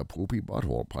clean. The poopy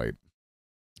butthole pipe.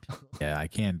 Yeah, I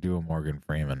can't do a Morgan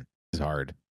Freeman. It's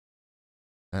hard.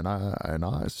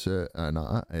 Yeah,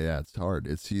 it's hard.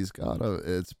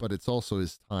 But it's also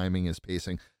his timing, his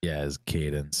pacing. Yeah, his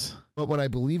cadence. But what I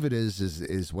believe it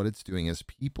is what it's doing is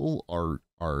people are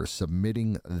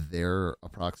submitting their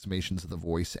approximations of the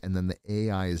voice, and then the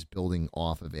AI is building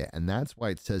off of it, and that's why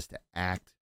it says to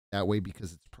act that way,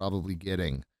 because it's probably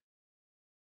getting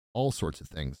all sorts of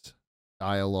things,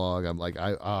 dialogue. I'm like,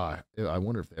 I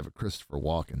wonder if they have a Christopher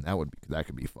Walken. That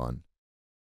could be fun.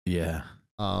 Yeah.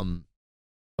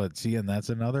 But see, and that's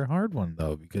another hard one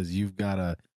though, because you've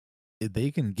got they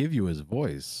can give you his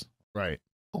voice right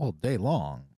all day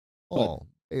long.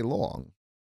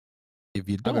 If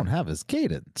you don't have his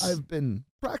cadence, I've been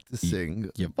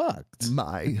practicing. You fucked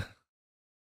my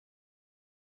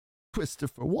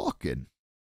Christopher Walken.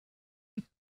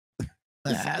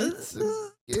 It's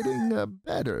getting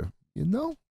better, you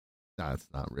know. No, it's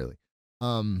not really.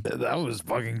 That was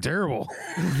fucking terrible.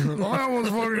 That was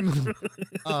fucking.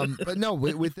 But no,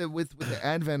 with the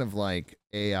advent of like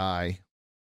AI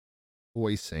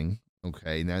voicing,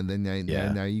 okay. Now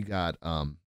you got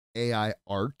AI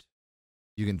art.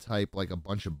 You can type like a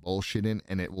bunch of bullshit in,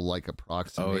 and it will like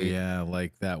approximate. Oh yeah,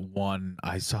 like that one.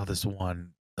 I saw this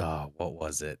one. What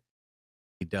was it?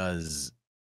 He does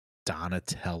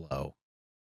Donatello.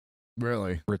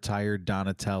 Really? Retired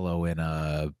Donatello in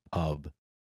a pub.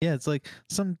 Yeah, it's like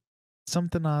something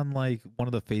on like one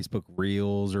of the Facebook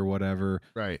Reels or whatever.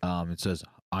 Right. It says,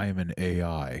 "I am an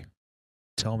AI.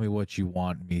 Tell me what you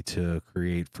want me to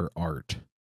create for art."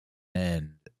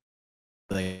 And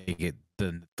like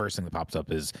the first thing that pops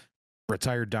up is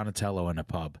retired Donatello in a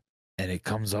pub, and it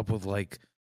comes up with like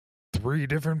 3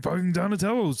 different fucking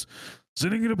Donatellos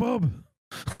sitting in a pub.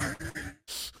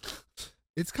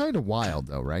 It's kind of wild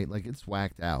though, right? Like it's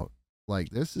whacked out. Like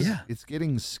this is, it's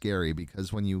getting scary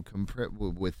because when you compare it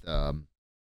with the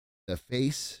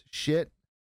face shit,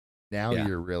 now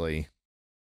you're really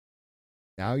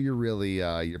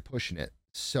you're pushing it.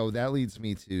 So that leads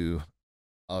me to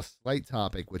a slight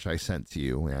topic which I sent to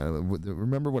you.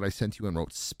 Remember what I sent you and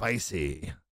wrote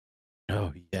spicy.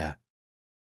 Oh yeah.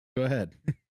 Go ahead.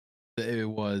 It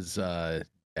was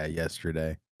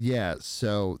yesterday. Yeah,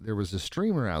 so there was a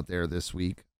streamer out there this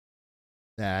week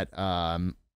that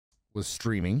was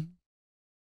streaming,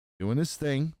 doing his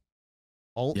thing,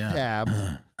 alt tab.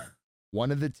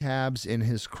 One of the tabs in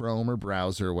his Chrome or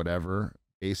browser or whatever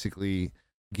basically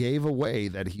gave away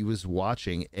that he was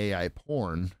watching AI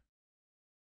porn.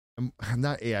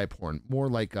 Not AI porn, more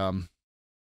like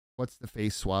what's the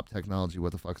face swap technology?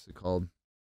 What the fuck's it called?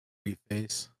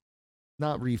 Reface.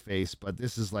 Not reface, but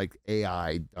this is like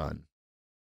AI done.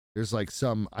 There's like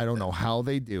some, I don't know how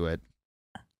they do it,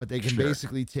 but they can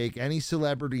basically take any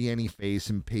celebrity, any face,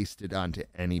 and paste it onto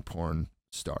any porn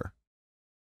star.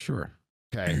 Sure.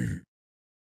 Okay.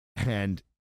 And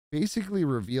basically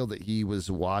revealed that he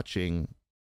was watching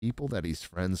people that he's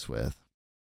friends with.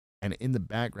 And in the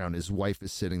background, his wife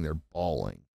is sitting there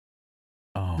bawling.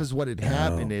 Because what had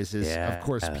happened is of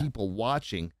course, people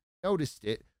watching noticed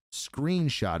it,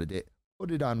 screenshotted it,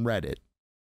 put it on Reddit.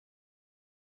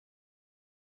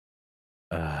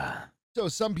 So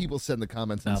some people said in the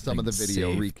comments and some of the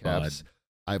video recaps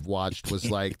I've watched was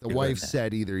like, the wife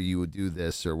said either you would do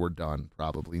this or we're done,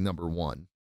 probably, number one.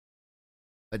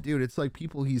 But dude, it's like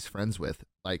people he's friends with.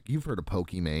 Like, you've heard of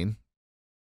Pokimane,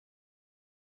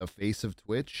 the face of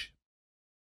Twitch,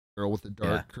 girl with the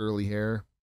dark curly hair,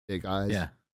 big eyes. Yeah.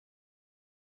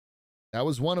 That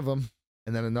was one of them.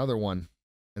 And then another one.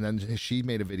 And then she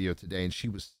made a video today and she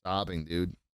was sobbing,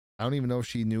 dude. I don't even know if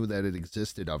she knew that it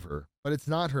existed of her, but it's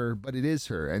not her, but it is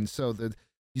her. And so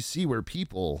you see where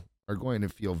people are going to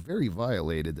feel very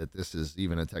violated that this is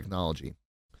even a technology.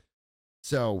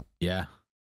 So yeah,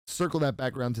 circle that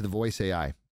back around to the voice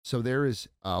AI. So there is,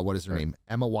 what is her name?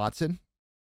 Emma Watson.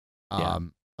 A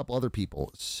couple other people.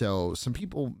 So some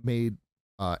people made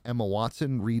Emma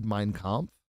Watson read Mein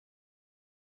Kampf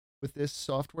with this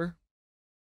software.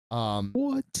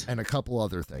 What? And a couple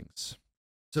other things.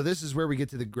 So this is where we get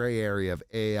to the gray area of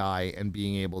AI and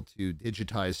being able to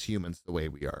digitize humans the way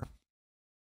we are.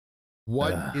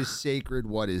 What is sacred?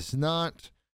 What is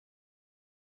not?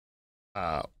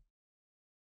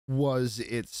 Was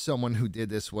it someone who did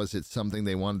this? Was it something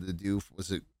they wanted to do?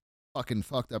 Was it fucking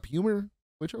fucked up humor?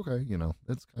 Which, okay, you know,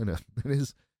 it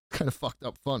is kind of fucked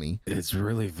up funny. It's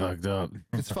really fucked up.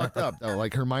 It's fucked up though.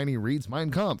 Like Hermione reads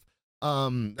Mein Kampf.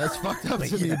 That's fucked up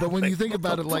to me. But when you think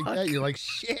about it like that, you're like,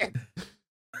 shit.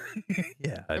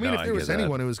 Yeah. I mean, if there was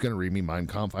anyone who was going to read me Mein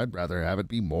Kampf, I'd rather have it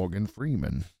be Morgan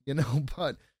Freeman, you know,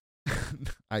 but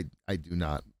I do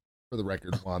not, for the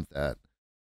record, want that.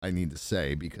 I need to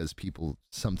say, because people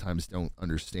sometimes don't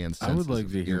understand. I would like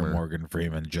to hear Morgan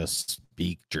Freeman just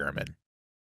speak German,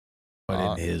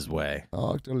 but in his way.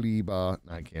 Dr. Lieber.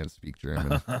 I can't speak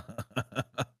German.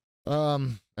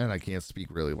 And I can't speak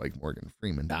really like Morgan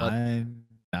Freeman.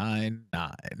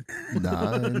 999.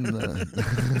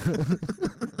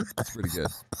 That's pretty good.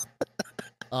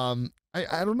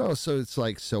 I don't know. So it's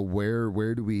like, so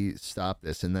where do we stop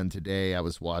this? And then today I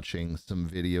was watching some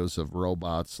videos of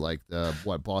robots, like the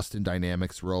Boston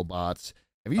Dynamics robots.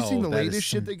 Have you seen the latest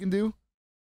shit they can do?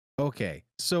 Okay,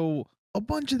 so a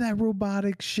bunch of that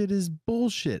robotic shit is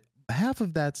bullshit. Half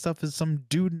of that stuff is some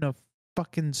dude in a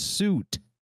fucking suit.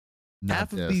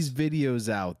 Half of these videos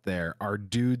out there are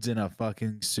dudes in a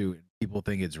fucking suit. People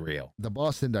think it's real. The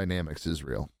Boston Dynamics is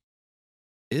real.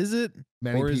 Is it?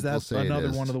 Many or is people that say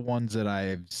another one of the ones that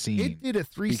I've seen? It did a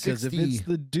 360. Because if it's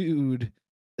the dude,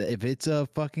 if it's a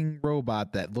fucking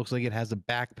robot that looks like it has a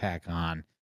backpack on,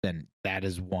 then that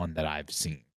is one that I've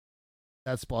seen.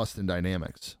 That's Boston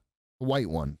Dynamics. The white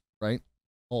one, right?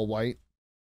 All white?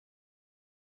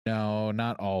 No,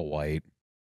 not all white.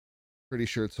 Pretty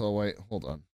sure it's all white. Hold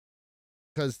on.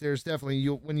 Because there's definitely,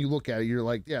 when you look at it, you're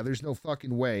like, yeah, there's no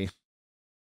fucking way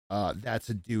that's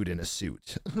a dude in a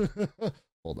suit.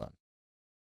 Hold on.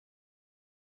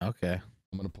 Okay.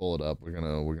 I'm gonna pull it up. We're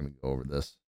gonna go over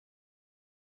this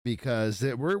because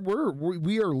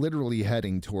we are literally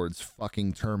heading towards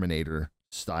fucking Terminator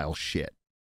style shit.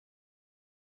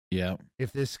 Yeah.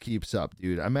 If this keeps up,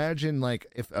 dude, imagine like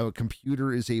if a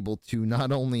computer is able to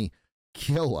not only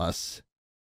kill us,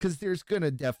 because there's gonna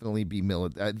definitely be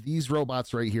these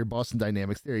robots right here, Boston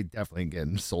Dynamics, they're definitely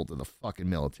getting sold to the fucking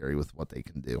military with what they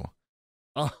can do.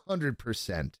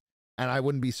 100%. And I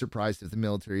wouldn't be surprised if the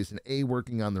military is A,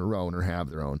 working on their own or have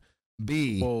their own.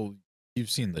 B, well, you've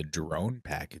seen the drone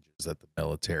packages that the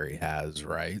military has,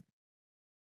 right?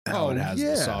 How it has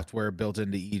the software built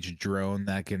into each drone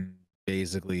that can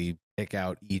basically pick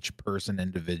out each person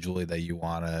individually that you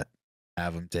want to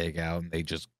have them take out, and they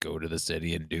just go to the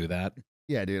city and do that.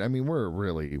 Yeah, dude. I mean,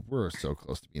 we're so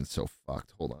close to being so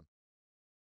fucked. Hold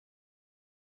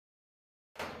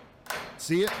on.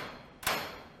 See it?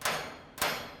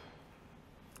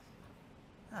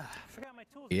 Forgot my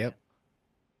tools. Yep.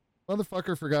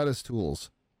 Motherfucker forgot his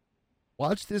tools.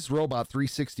 Watch this robot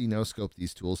 360 no scope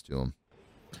these tools to him.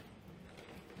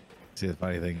 See, the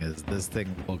funny thing is, this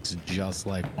thing looks just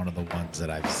like one of the ones that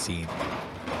I've seen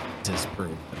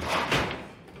disprove.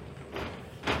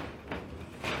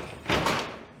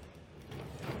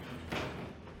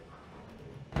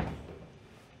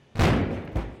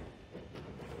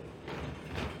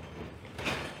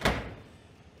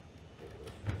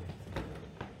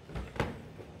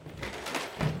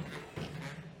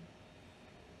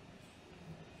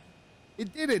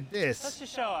 It did it Let's this.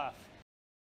 just show off.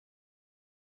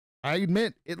 I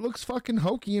admit, it looks fucking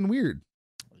hokey and weird.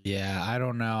 Yeah, I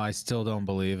don't know. I still don't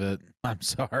believe it. I'm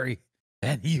sorry.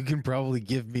 And you can probably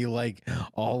give me like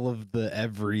all of the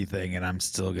everything, and I'm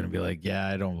still going to be like, yeah,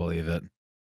 I don't believe it.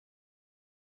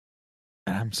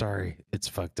 And I'm sorry. It's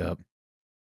fucked up.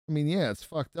 I mean, yeah, it's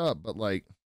fucked up, but like,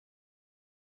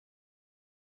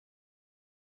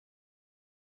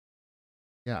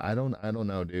 yeah, I don't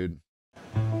know, dude.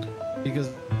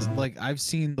 Because like I've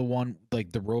seen the one,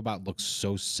 like the robot looks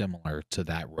so similar to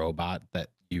that robot that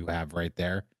you have right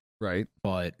there. Right.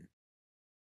 But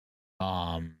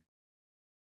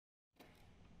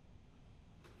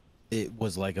it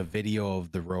was like a video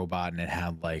of the robot, and it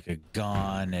had like a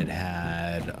gun, it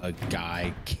had a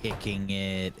guy kicking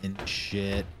it and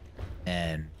shit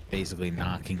and basically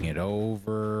knocking it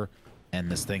over,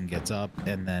 and this thing gets up,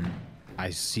 and then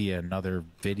I see another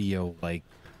video like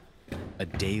a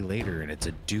day later, and it's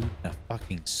a dude in a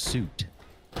fucking suit,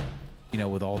 you know,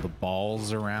 with all the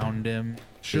balls around him.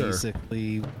 Sure.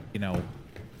 Basically, you know,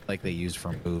 like they use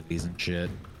from movies and shit.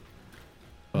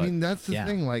 But, I mean, that's the yeah.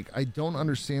 thing. Like, I don't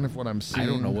understand if what I'm seeing I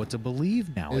don't know what to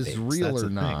believe nowadays. is real That's or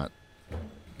the not.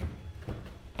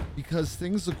 Because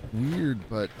things look weird,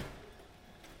 but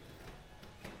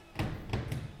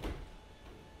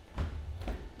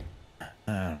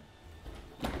thing.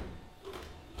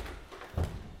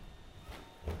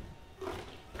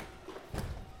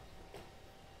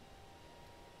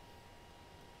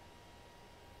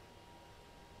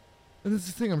 and this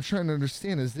is the thing I'm trying to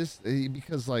understand. Is this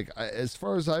because, like, as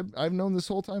far as I've known this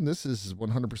whole time, this is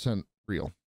 100%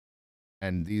 real,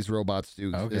 and these robots do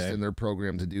exist, Okay. and they're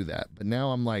programmed to do that. But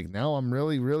now I'm like, now I'm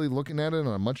really, really looking at it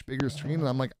on a much bigger screen, and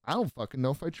I'm like, I don't fucking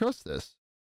know if I trust this.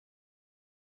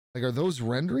 Like, are those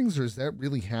renderings, or is that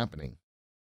really happening?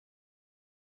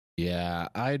 Yeah,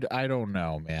 I don't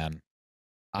know, man.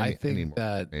 I Any think more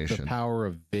that the information? power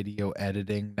of video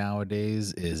editing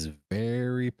nowadays is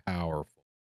very powerful.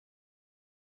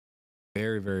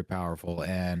 Very, very powerful,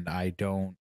 and I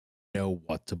don't know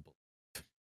what to believe.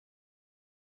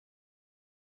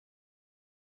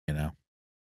 You know?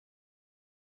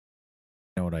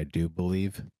 You know what I do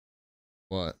believe?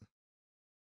 What?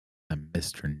 That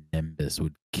Mr. Nimbus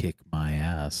would kick my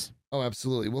ass. Oh,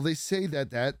 absolutely. Well, they say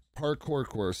that that parkour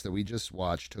course that we just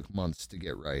watched took months to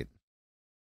get right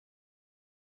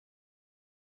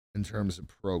in terms of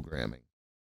programming.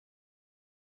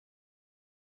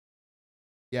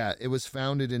 Yeah, it was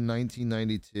founded in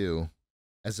 1992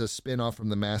 as a spin-off from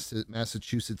the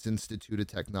Massachusetts Institute of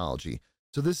Technology.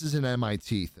 So this is an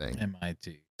MIT thing.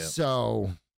 MIT. Yep.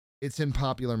 So it's in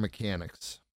popular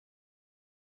mechanics.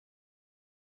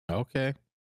 Okay.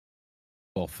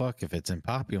 Well, fuck if it's in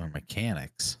popular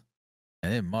mechanics.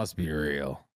 And it must be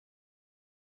real.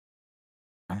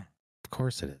 Of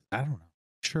course it is. I don't know.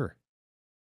 Sure.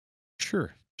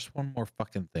 Sure. Just one more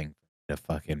fucking thing to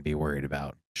fucking be worried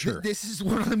about. Sure. This is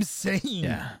what I'm saying.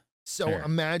 Yeah. So Fair.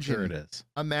 imagine, Sure it is.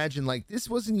 imagine like this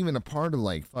wasn't even a part of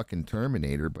like fucking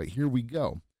Terminator, but here we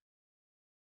go.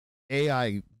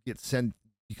 AI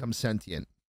becomes sentient.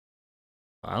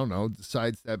 I don't know,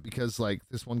 decides that because like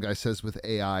this one guy says with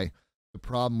AI, the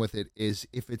problem with it is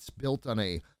if it's built on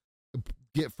a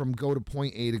get from go to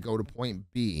point A to go to point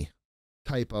B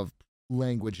type of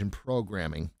language and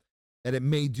programming, that it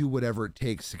may do whatever it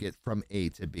takes to get from A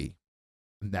to B.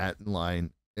 And that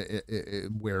line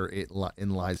where it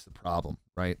lies the problem,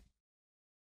 right?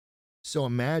 So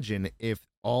imagine if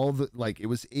all the like it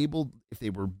was able, if they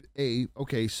were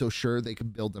okay, so sure they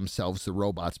could build themselves the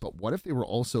robots, but what if they were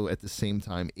also at the same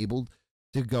time able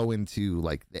to go into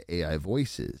like the AI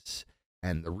voices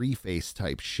and the reface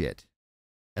type shit,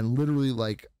 and literally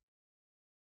like,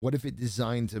 what if it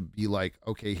designed to be like,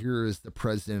 okay, here is the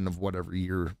president of whatever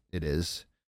year it is.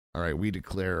 All right, we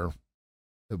declare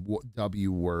the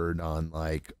W word on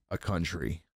like a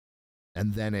country,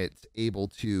 and then it's able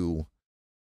to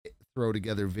throw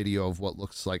together video of what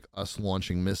looks like us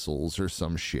launching missiles or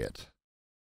some shit,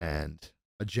 and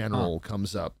a general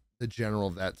comes up, the general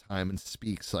of that time, and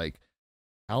speaks like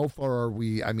How far are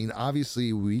we? I mean,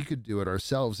 obviously we could do it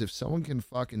ourselves. If someone can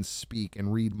fucking speak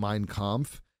and read Mein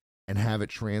Kampf and have it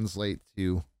translate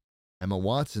to Emma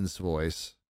Watson's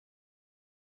voice,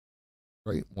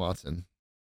 right? Watson,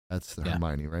 that's the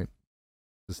Hermione, right?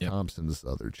 This Thompson is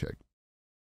the other chick.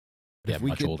 Yeah,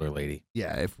 much older lady.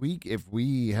 Yeah, if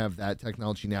we have that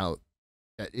technology now,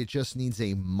 it just needs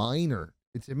a minor.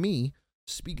 To me,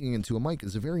 speaking into a mic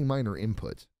is a very minor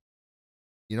input.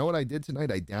 You know what I did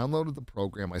tonight? I downloaded the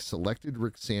program, I selected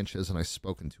Rick Sanchez, and I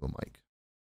spoke into a mic.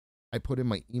 I put in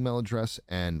my email address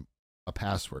and a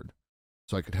password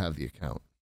so I could have the account.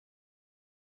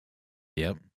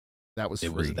 Yep. That was free.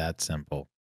 It was that simple.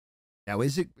 Now,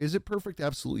 is it perfect?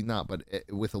 Absolutely not. But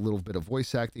with a little bit of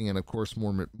voice acting and, of course,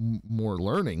 more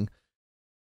learning,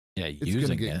 it's going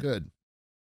to get good.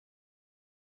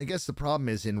 I guess the problem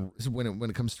is when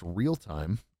it comes to real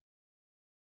time,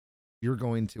 we're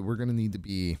going to need to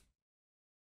be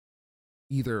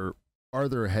either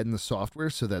farther ahead in the software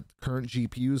so that current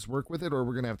GPUs work with it, or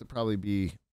we're going to have to probably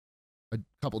be a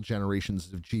couple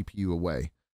generations of GPU away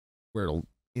where it'll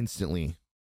instantly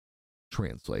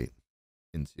translate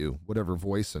into whatever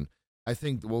voice. And I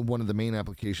think one of the main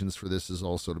applications for this is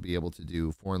also to be able to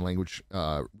do foreign language,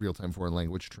 real-time foreign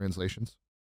language translations.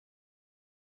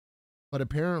 But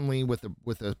apparently with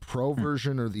a pro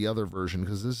version or the other version,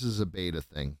 because this is a beta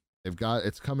thing,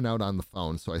 it's coming out on the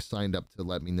phone. So I signed up to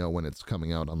let me know when it's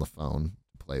coming out on the phone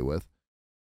to play with.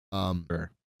 Sure.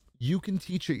 You can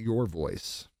teach it your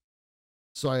voice.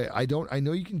 So I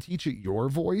know you can teach it your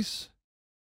voice,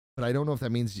 but I don't know if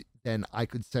that means then I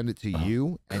could send it to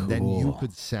you and then you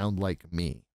could sound like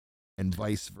me and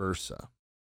vice versa.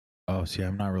 Oh, see,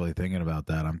 I'm not really thinking about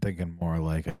that. I'm thinking more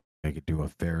like I could do a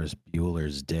Ferris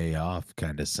Bueller's Day Off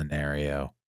kind of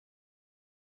scenario.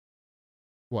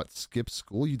 What, skip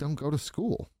school? You don't go to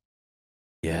school.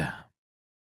 Yeah.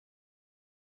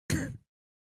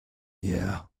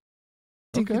 Yeah.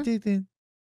 Okay.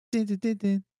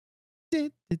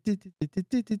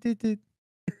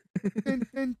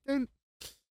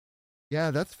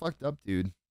 Yeah, that's fucked up,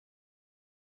 dude.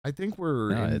 I think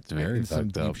we're in some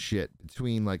deep shit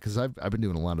between, like, because I've been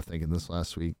doing a lot of thinking this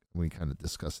last week. We kind of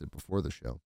discussed it before the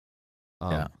show.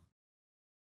 Yeah.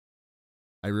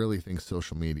 I really think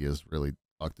social media has really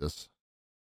fucked us.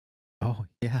 Oh,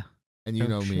 yeah. And you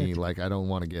know me, like, I don't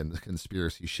want to get into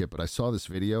conspiracy shit, but I saw this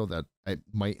video that I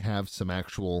might have some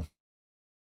actual,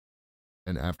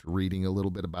 and after reading a little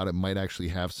bit about it, might actually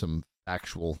have some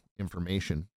actual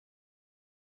information.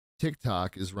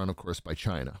 TikTok is run, of course, by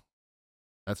China.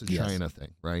 That's a China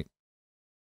thing, right?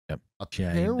 Yep.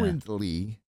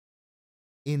 Apparently,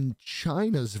 in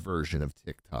China's version of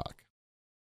TikTok,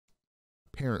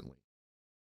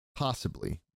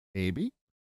 possibly, maybe,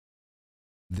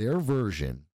 their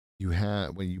version, you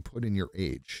have when you put in your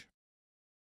age,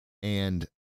 and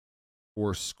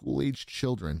for school-aged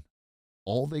children,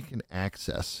 all they can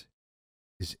access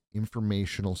is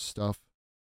informational stuff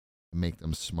to make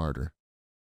them smarter.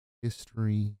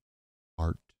 History,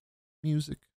 art,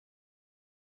 music.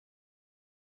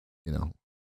 You know,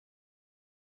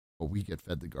 but we get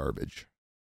fed the garbage.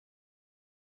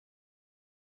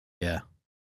 Yeah.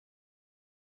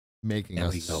 Making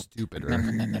us stupider.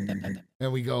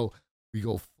 And we go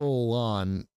full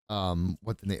on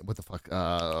what's the name of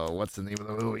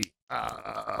the movie?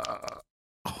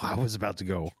 Oh, I was about to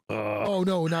go. Oh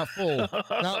no, not full.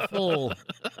 Not full.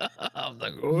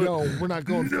 No, we're not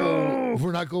going full.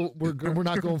 We're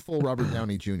not going full Robert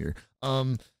Downey Jr.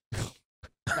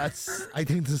 That's, I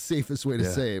think, the safest way to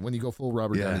say it when you go full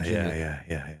Robert Downey Jr.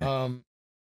 Yeah.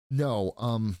 No,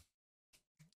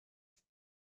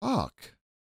 fuck.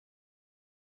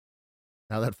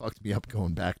 Now that fucked me up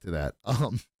going back to that.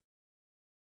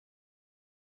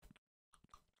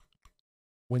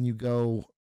 When you go,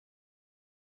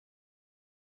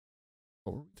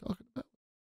 what were we talking about?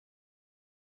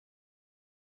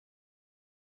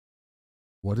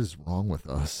 What is wrong with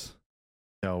us?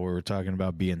 No, we were talking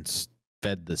about being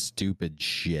fed the stupid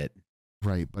shit.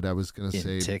 Right, but I was gonna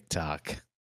say TikTok.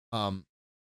 Well,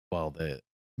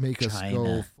 make China us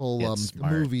go full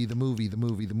the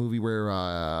movie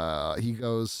where he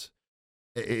goes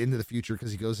into the future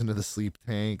because he goes into the sleep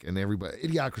tank and everybody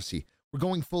Idiocracy. We're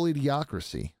going full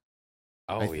Idiocracy.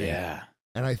 Oh yeah.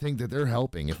 And I think that they're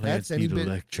helping. If that's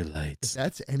anywhere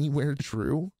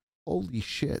true, holy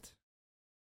shit.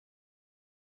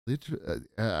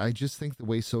 I just think the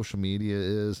way social media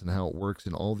is and how it works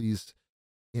and all these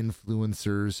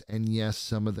influencers, and yes,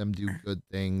 some of them do good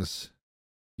things.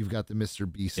 You've got the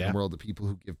Mr. Beast in the world, the people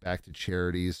who give back to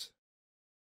charities.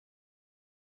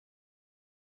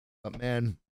 But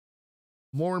man,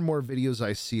 more and more videos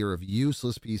I see are of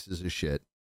useless pieces of shit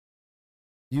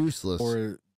Useless.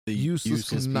 Or the useless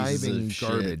conniving pieces of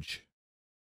garbage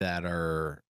that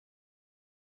are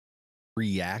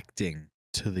reacting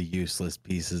to the useless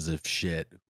pieces of shit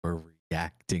or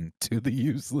reacting to the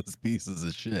useless pieces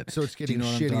of shit. So it's getting you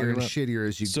know shittier and shittier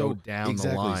as you go down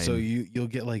the line. So you'll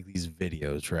get like these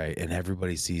videos, right? And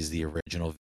everybody sees the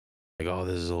original, like, oh,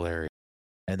 this is hilarious.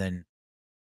 And then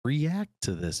react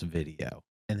to this video.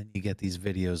 And then you get these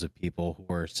videos of people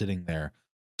who are sitting there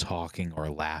talking or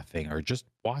laughing or just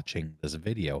watching this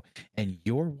video, and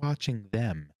you're watching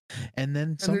them. And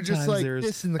then sometimes just like there's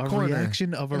this in the a corner,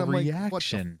 reaction of a and I'm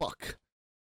reaction. Like, what the fuck?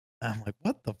 I'm like,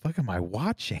 what the fuck am I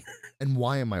watching? And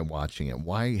why am I watching it?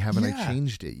 Why haven't I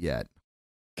changed it yet?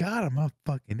 God, I'm a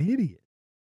fucking idiot.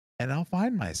 And I'll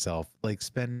find myself like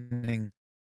spending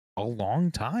a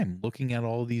long time looking at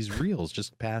all these reels,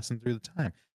 just passing through the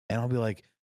time. And I'll be like,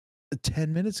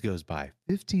 10 minutes goes by,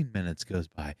 15 minutes goes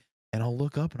by, and I'll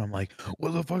look up and I'm like,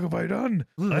 what the fuck have I done?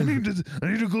 I need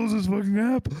to close this fucking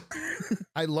app.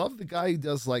 I love the guy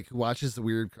who watches the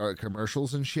weird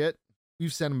commercials and shit.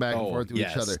 We've sent him back and forth to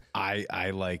each other.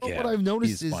 I like it. What I've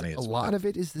noticed is a lot of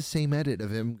it is the same edit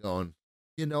of him going,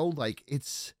 like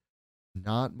it's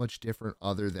not much different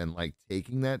other than like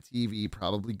taking that TV,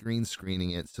 probably green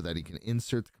screening it so that he can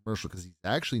insert the commercial because he's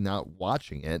actually not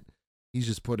watching it. He's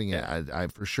just putting it, I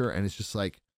for sure. And it's just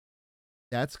like,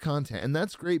 that's content. And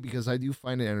that's great because I do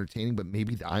find it entertaining, but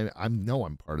maybe I know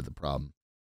I'm part of the problem.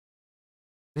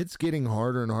 It's getting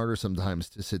harder and harder sometimes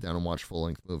to sit down and watch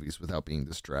full-length movies without being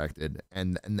distracted.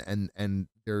 And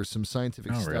there are some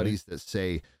scientific studies that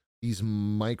say these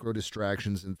micro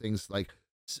distractions and things like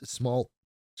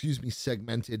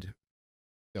segmented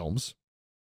films,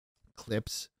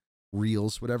 clips,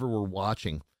 reels, whatever we're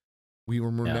watching, we're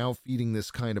now feeding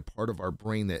this kind of part of our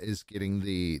brain that is getting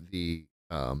the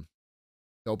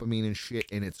dopamine and shit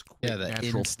in its quick,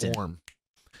 natural form.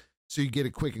 So you get it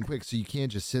quick and quick, so you can't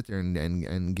just sit there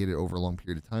and get it over a long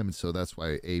period of time. And so that's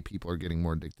why people are getting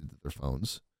more addicted to their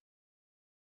phones.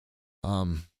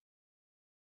 I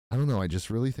don't know. I just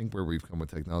really think where we've come with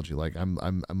technology, like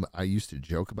I used to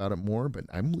joke about it more, but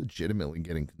I'm legitimately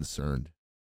getting concerned.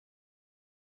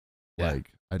 Yeah.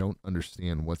 Like, I don't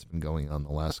understand what's been going on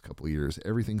the last couple of years.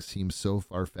 Everything seems so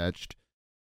far-fetched.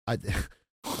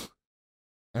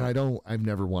 And I've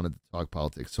never wanted to talk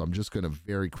politics, so I'm just going to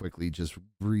very quickly just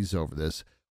breeze over this.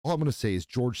 All I'm going to say is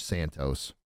George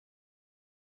Santos.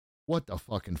 What the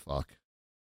fucking fuck?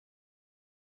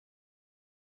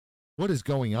 What is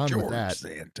going on with that?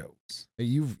 George Santos. Hey,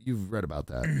 you've read about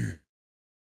that.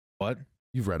 What?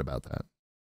 You've read about that.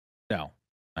 No,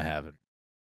 I haven't.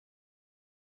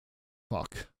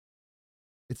 Fuck.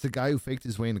 It's the guy who faked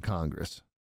his way into Congress.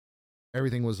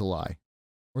 Everything was a lie.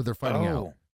 Or they're fighting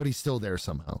out. But he's still there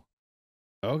somehow.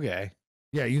 Okay.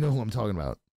 Yeah, you know who I'm talking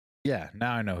about. Yeah,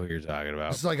 now I know who you're talking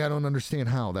about. It's like, I don't understand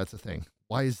how that's a thing.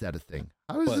 Why is that a thing?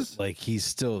 How is this? Like, he's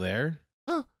still there?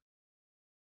 Huh?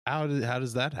 How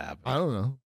does that happen? I don't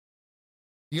know.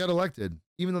 He got elected,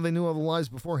 even though they knew all the lies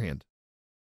beforehand.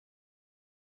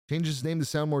 Changed his name to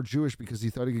sound more Jewish because he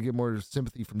thought he could get more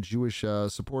sympathy from Jewish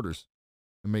supporters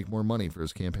and make more money for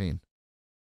his campaign.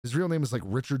 His real name is like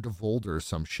Richard DeVolder or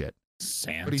some shit.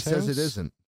 Santos? But he says it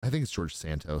isn't. I think it's George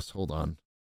Santos. Hold on.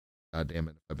 God damn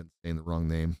it. If I've been saying the wrong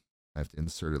name, I have to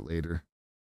insert it later.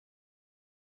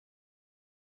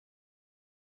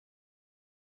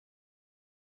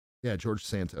 Yeah, George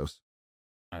Santos.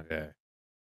 Okay.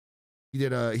 He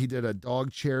did a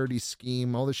dog charity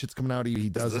scheme. All this shit's coming out. He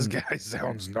does. This guy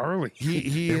sounds gnarly.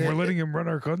 He and we're letting him run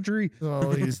our country.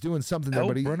 Well, he's doing something there,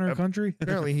 but he run our country.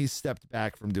 Apparently, he's stepped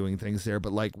back from doing things there.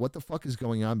 But like, what the fuck is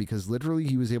going on? Because literally,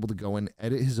 he was able to go and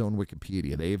edit his own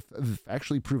Wikipedia. They've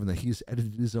actually proven that he's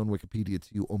edited his own Wikipedia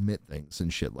to omit things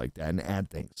and shit like that and add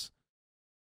things.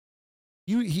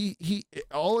 He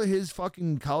all of his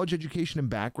fucking college education and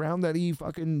background that he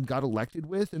fucking got elected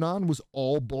with and on was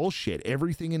all bullshit.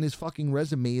 Everything in his fucking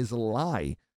resume is a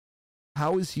lie.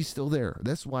 How is he still there?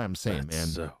 That's why I'm saying, That's man.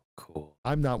 so cool.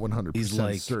 I'm not 100% He's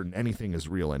like certain anything is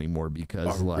real anymore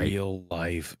because a like real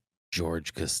life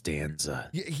George Costanza.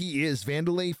 Yeah, he is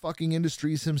Vandelay fucking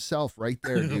Industries himself right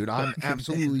there, dude. I'm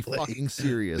absolutely fucking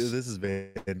serious. Dude, this is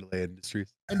Vandelay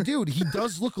Industries. And dude, he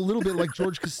does look a little bit like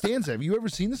George Costanza. Have you ever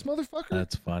seen this motherfucker?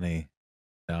 That's funny.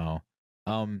 No.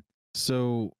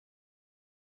 So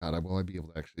God, will I be able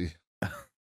to actually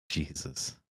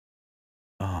Jesus.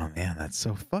 Oh man, that's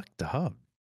so fucked up.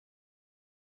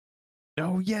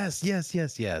 Oh yes.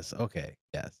 Okay,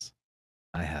 yes.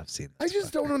 I have seen this. I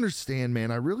just don't understand,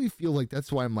 man. I really feel like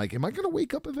that's why I'm like, am I going to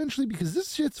wake up eventually? Because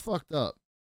this shit's fucked up.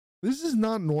 This is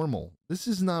not normal. This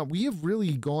is not, we have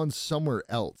really gone somewhere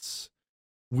else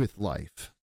with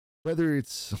life. Whether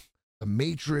it's The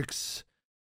Matrix,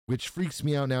 which freaks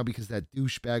me out now because that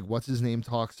douchebag, what's his name,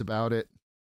 talks about it.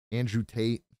 Andrew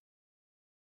Tate.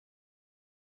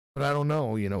 But I don't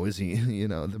know, is he,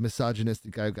 the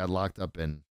misogynistic guy who got locked up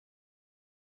in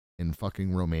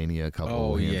fucking Romania a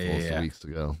couple handfuls of weeks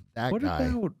ago. That what guy.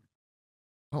 About,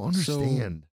 I don't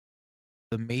understand.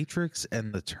 The Matrix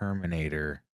and the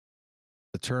Terminator.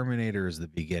 The Terminator is the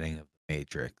beginning of the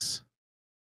Matrix.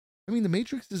 I mean, the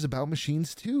Matrix is about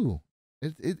machines too.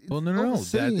 Well, no.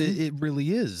 It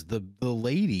really is. The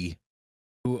lady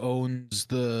who owns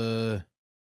the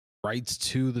rights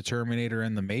to the Terminator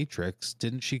and the Matrix,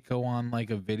 didn't she go on like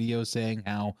a video saying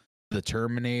how the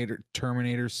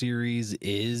Terminator series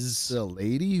is the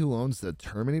lady who owns the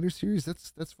Terminator series?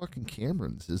 That's fucking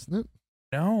Cameron's, isn't it?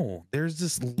 No, there's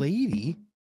this lady.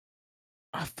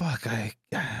 Oh fuck, I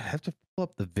have to pull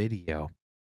up the video.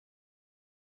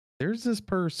 There's this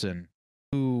person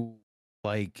who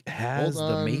like has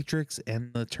the Matrix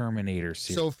and the Terminator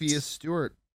series. Sophia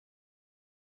Stewart.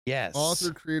 Yes.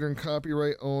 Author, creator, and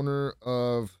copyright owner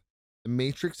of The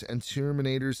Matrix and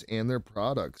Terminators and their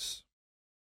products.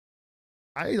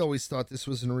 I always thought this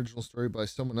was an original story by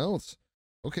someone else.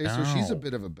 Okay, so she's a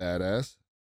bit of a badass.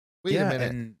 Wait a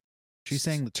minute. And she's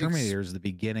saying the Terminator is the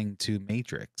beginning to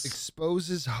Matrix.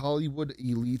 Exposes Hollywood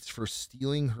elites for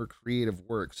stealing her creative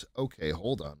works. Okay,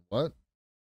 hold on. What?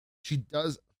 She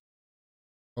does.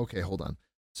 Okay, hold on.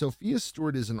 Sophia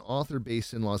Stewart is an author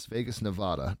based in Las Vegas,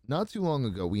 Nevada. Not too long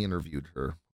ago, we interviewed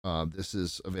her. This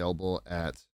is available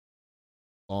at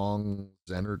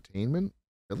Thong's Entertainment.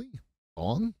 Really?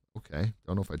 Thong? Okay.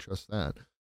 Don't know if I trust that.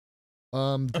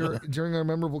 During our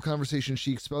memorable conversation,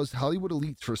 she exposed Hollywood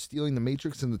elites for stealing the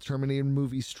Matrix and the Terminator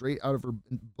movies straight out of her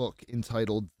book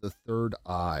entitled The Third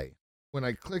Eye. When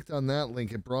I clicked on that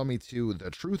link, it brought me to The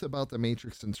Truth About the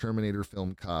Matrix and Terminator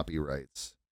Film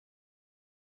Copyrights.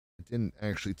 It didn't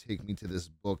actually take me to this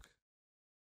book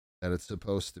that it's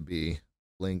supposed to be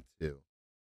linked to.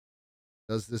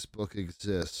 Does this book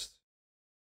exist?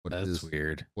 That's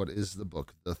weird. What is the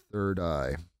book? The Third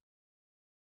Eye.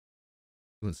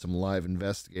 Doing some live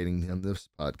investigating on this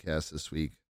podcast this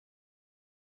week.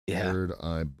 Yeah. Third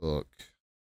Eye book.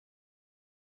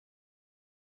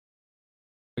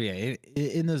 Yeah,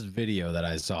 in this video that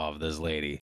I saw of this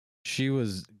lady, she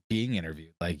was being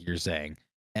interviewed, like you're saying,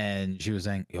 and she was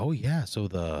saying, "Oh yeah, so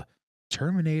the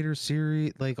Terminator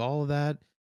series, like all of that,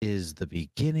 is the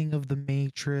beginning of the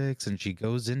Matrix," and she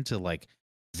goes into like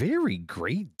very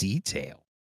great detail,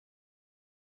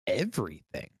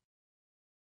 everything,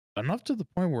 enough to the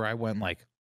point where I went like,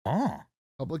 "Oh."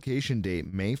 Publication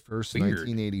date May 1st,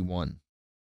 1981.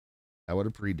 That would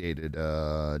have predated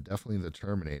definitely the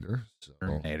Terminator. So.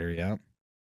 Terminator, yeah.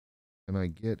 Can I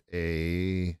get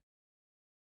a...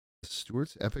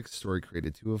 Stewart's epic story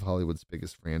created two of Hollywood's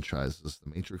biggest franchises, the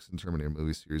Matrix and Terminator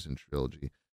movie series and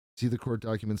trilogy. See the court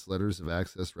documents, letters of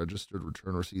access, registered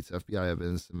return receipts, FBI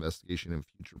evidence, investigation, and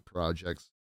future projects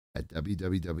at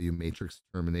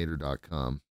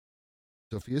www.matrixterminator.com.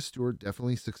 Sophia Stewart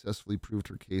definitely successfully proved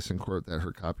her case in court that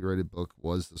her copyrighted book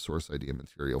was the source idea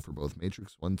material for both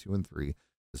Matrix 1, 2, and 3,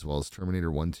 as well as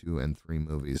Terminator 1, 2, and 3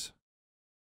 movies.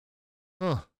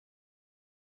 Huh.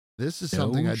 This is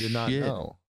something I did not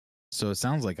know. So it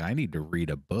sounds like I need to read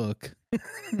a book.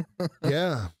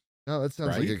 Yeah. No, that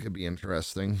sounds like it could be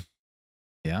interesting.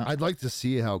 Yeah. I'd like to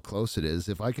see how close it is.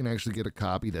 If I can actually get a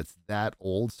copy that's that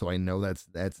old, so I know that's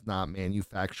not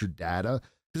manufactured data.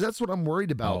 Because that's what I'm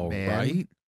worried about, man. Right?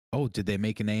 Oh, did they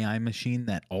make an AI machine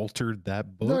that altered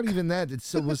that book? Not even that.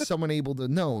 Was someone able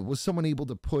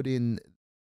to put in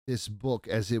this book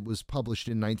as it was published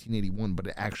in 1981, but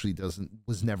it actually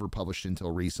was never published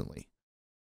until recently.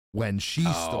 When she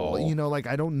stole it. Like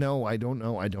I don't know. Like I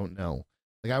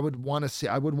would want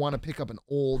to pick up an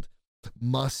old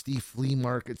musty flea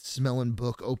market smelling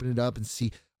book, open it up and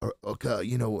see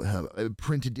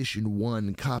print edition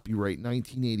 1, copyright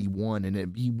 1981, and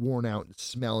it be worn out and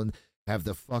smell and have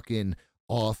the fucking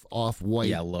off-white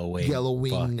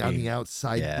yellowing on the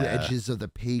outside edges of the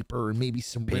paper and maybe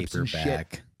some rips and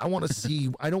shit. I want to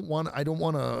see. I don't want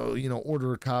to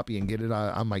order a copy and get it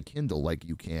on my Kindle like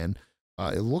you can.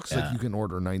 It looks like you can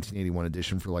order a 1981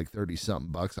 edition for like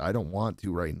 30-something bucks. I don't want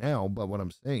to right now, but what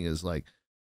I'm saying is like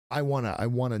I want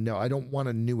to know. I don't want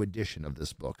a new edition of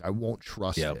this book. I won't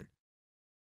trust it.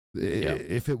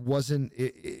 If it wasn't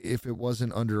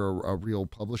under a real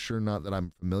publisher, not that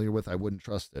I'm familiar with, I wouldn't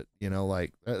trust it.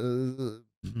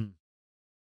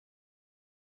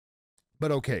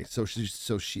 But okay, so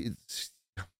she's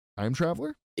time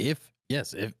traveler? If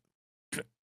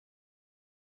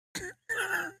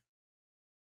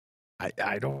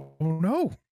I don't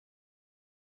know.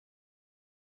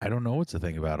 I don't know what to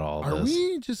think about all Are this.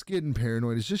 we just getting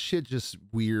paranoid? Is this shit just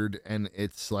weird? And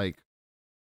it's like,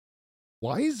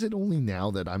 why is it only now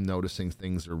that I'm noticing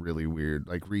things are really weird?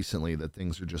 Like recently, that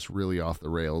things are just really off the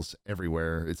rails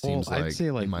everywhere. It seems like I'd say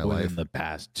like in my within life, the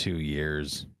past 2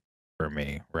 years for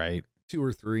me, right? 2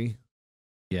 or 3.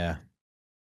 Yeah,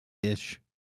 ish.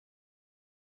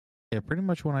 Yeah, pretty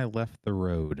much when I left the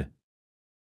road.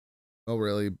 Oh,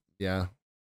 really? Yeah.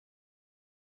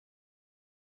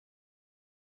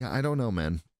 Yeah, I don't know,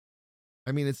 man.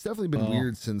 I mean, it's definitely been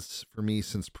weird for me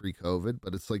since pre-COVID,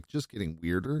 but it's like just getting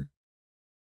weirder.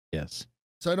 Yes.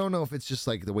 So I don't know if it's just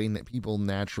like the way that people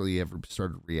naturally ever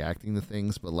started reacting to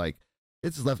things, but like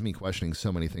it's left me questioning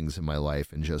so many things in my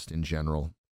life and just in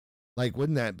general. Like,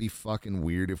 wouldn't that be fucking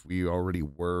weird if we already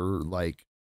were like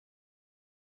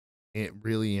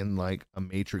really in like a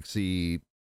matrixy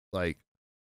like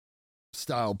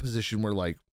style position where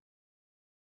like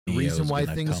the reason why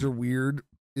things are weird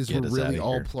is we're really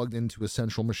all plugged into a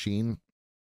central machine.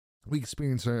 We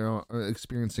experiencing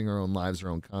our own lives, our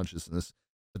own consciousness,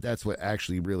 but that's what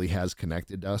actually really has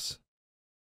connected us.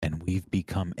 And we've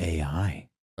become AI.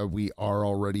 We are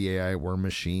already AI. We're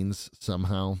machines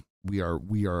somehow. We are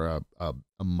a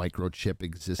microchip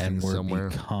existing and we're somewhere.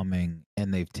 Becoming,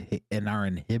 and and our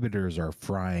inhibitors are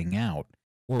frying out.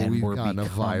 Or and we've gotten a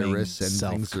virus and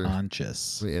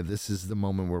self-conscious. Things are. Yeah, this is the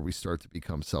moment where we start to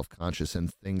become self-conscious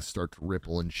and things start to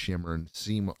ripple and shimmer and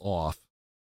seem off.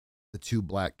 The 2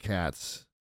 black cats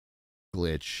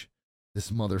glitch.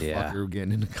 This motherfucker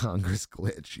getting into Congress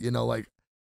glitch. You know, like,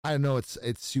 I know it's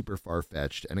super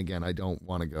far-fetched. And again, I don't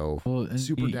want to go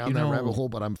super down that rabbit hole,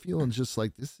 but I'm feeling just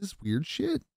like this is weird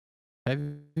shit. Have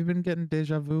you been getting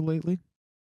deja vu lately?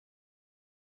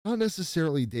 Not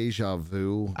necessarily deja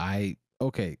vu.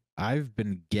 I've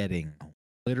been getting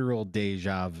literal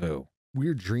deja vu.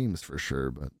 Weird dreams for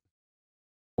sure, but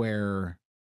where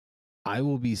I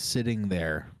will be sitting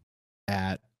there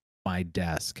at my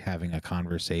desk having a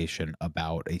conversation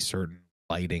about a certain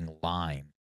lighting line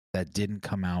that didn't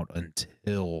come out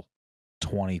until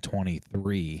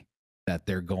 2023 that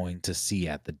they're going to see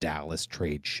at the Dallas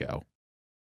trade show,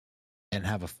 and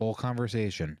have a full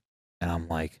conversation. And I'm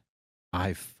like,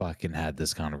 I fucking had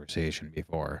this conversation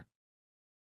before.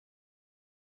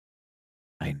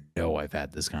 I know I've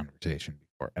had this conversation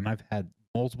before. And I've had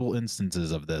multiple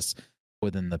instances of this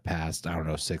within the past,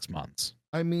 6 months.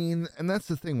 I mean, and that's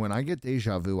the thing. When I get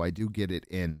deja vu, I do get it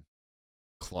in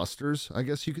clusters, I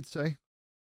guess you could say.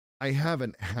 I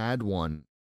haven't had one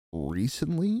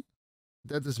recently.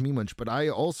 That doesn't mean much, but I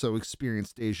also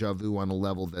experienced deja vu on a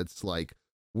level that's like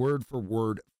word for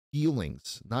word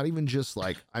feelings. Not even just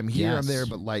like I'm here, I'm there,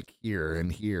 but like here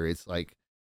and here. It's like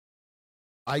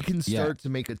I can start to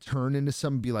make a turn into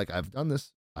something, be like, I've done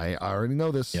this. I already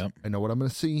know this. Yep. I know what I'm going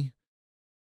to see.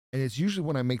 And it's usually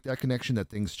when I make that connection that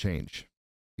things change,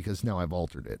 because now I've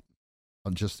altered it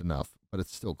just enough, but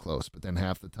it's still close. But then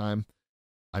half the time,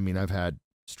 I mean, I've had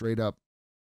straight up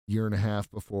 1.5 years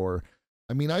before.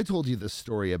 I mean, I told you this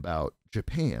story about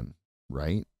Japan,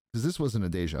 right? Because this wasn't a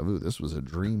deja vu. This was a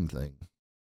dream thing.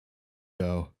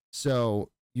 So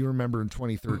you remember in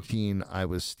 2013, I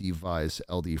was Steve Vai's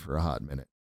LD for a hot minute.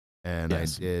 And I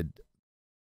did,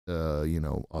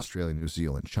 Australia, New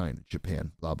Zealand, China,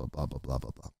 Japan, blah, blah, blah, blah, blah,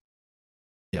 blah, blah.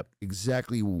 Yep.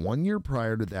 Exactly 1 year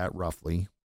prior to that, roughly,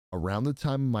 around the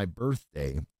time of my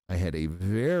birthday, I had a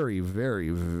very, very,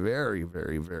 very,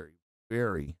 very, very,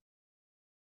 very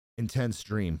intense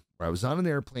dream where I was on an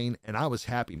airplane and I was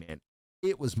happy, man.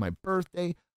 It was my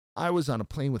birthday. I was on a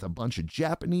plane with a bunch of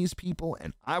Japanese people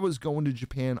and I was going to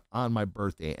Japan on my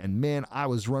birthday. And man, I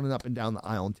was running up and down the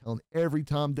aisle and telling every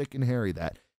Tom, Dick, and Harry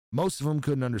that. Most of them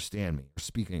couldn't understand me or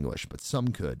speak English, but some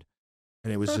could.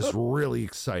 And it was just really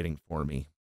exciting for me.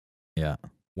 Yeah.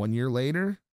 1 year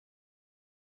later,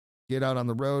 get out on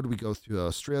the road. We go through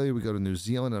Australia. We go to New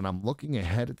Zealand. And I'm looking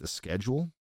ahead at the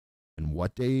schedule. And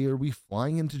what day are we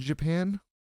flying into Japan?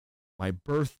 My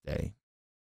birthday.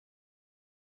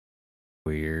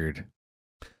 Weird.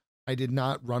 I did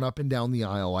not run up and down the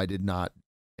aisle. I did not.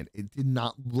 And it did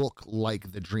not look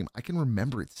like the dream. I can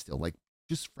remember it still, like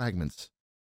just fragments.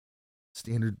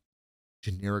 Standard,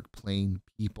 generic, plain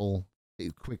people,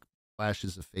 quick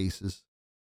flashes of faces.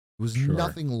 It was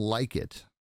nothing like it.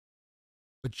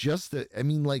 But just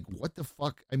what the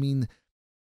fuck? I mean,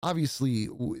 obviously,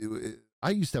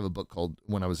 I used to have a book called,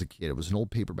 when I was a kid, it was an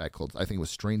old paperback called, I think it was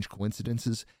Strange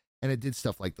Coincidences. And it did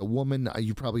stuff like the woman,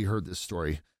 you probably heard this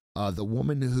story, the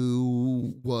woman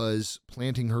who was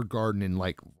planting her garden in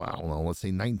let's say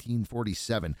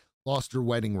 1947, lost her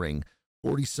wedding ring.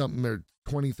 40-something or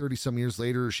 20, 30-some years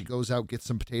later, she goes out, gets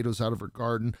some potatoes out of her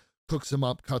garden, cooks them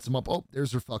up, cuts them up. Oh,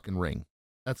 there's her fucking ring.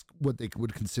 That's what they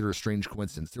would consider a strange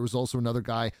coincidence. There was also another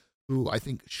guy who I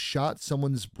think shot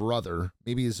someone's brother,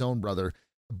 maybe his own brother.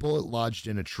 The bullet lodged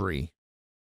in a tree.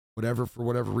 For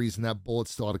whatever reason, that bullet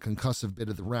still had a concussive bit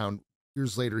of the round.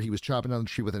 Years later, he was chopping down the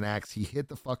tree with an axe. He hit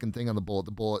the fucking thing on the bullet.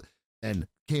 The bullet then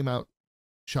came out,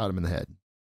 shot him in the head.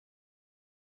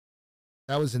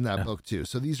 That was in that book too.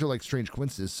 So these are like strange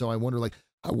coincidences. So I wonder, like,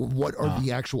 what are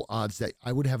the actual odds that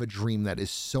I would have a dream that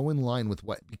is so in line with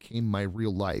what became my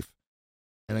real life?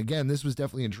 And again, this was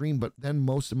definitely a dream, but then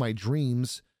most of my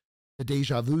dreams, the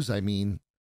deja vus, I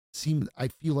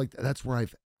feel like that's where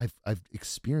I've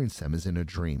experienced them as in a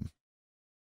dream.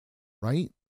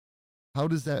 Right? How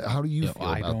do you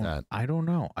feel about that? I don't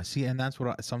know. I see, and that's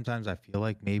what sometimes I feel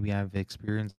like maybe I've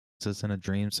experienced this in a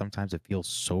dream. Sometimes it feels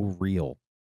so real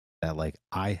that like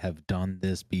I have done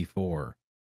this before.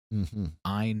 Mm-hmm.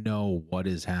 I know what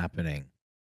is happening,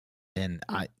 and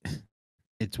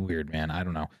it's weird, man. I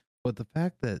don't know, but the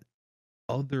fact that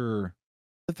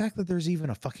there's even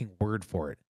a fucking word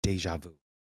for it, deja vu.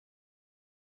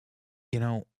 You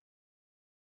know,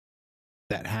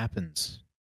 that happens.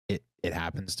 It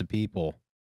happens to people.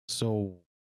 So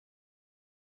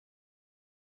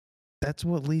that's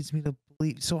what leads me to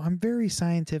believe. So I'm very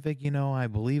scientific, I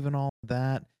believe in all of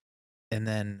that. And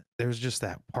then there's just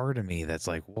that part of me that's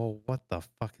like, well, what the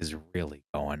fuck is really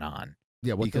going on?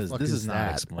 Yeah, because the fuck this is not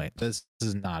that? explained. This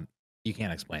is not, you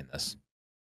can't explain this.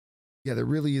 Yeah, there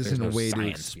really isn't a way to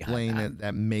science explain behind it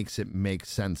that makes it make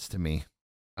sense to me.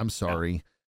 I'm sorry. Yeah.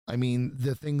 I mean,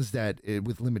 the things that,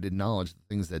 with limited knowledge, the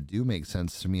things that do make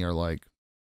sense to me are like,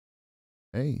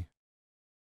 hey,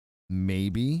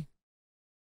 maybe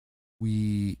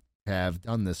we have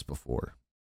done this before.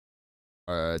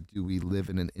 Do we live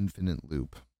in an infinite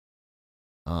loop?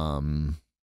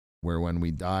 Where when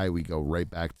we die, we go right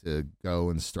back to go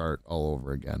and start all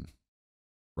over again,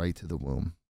 right to the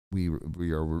womb. We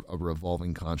are a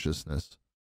revolving consciousness.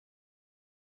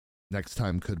 Next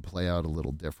time could play out a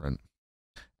little different.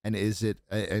 And is it,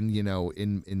 and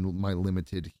in my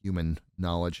limited human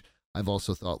knowledge, I've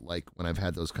also thought, like, when I've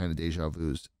had those kind of deja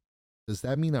vus, does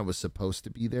that mean I was supposed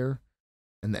to be there?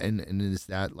 And is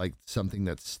that like something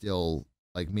that's still,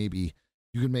 like, maybe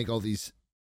you can make all these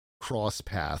cross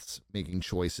paths, making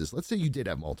choices. Let's say you did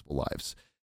have multiple lives.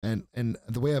 And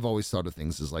the way I've always thought of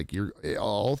things is like, you're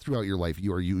all throughout your life,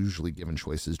 you are usually given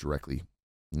choices directly.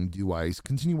 Do I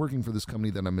continue working for this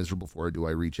company that I'm miserable for, or do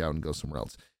I reach out and go somewhere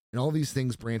else? And all these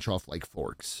things branch off like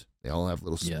forks. They all have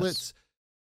little splits. Yes.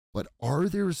 But are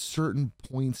there certain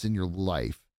points in your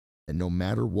life that no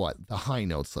matter what, the high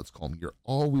notes, let's call them, you're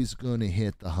always going to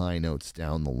hit the high notes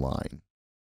down the line?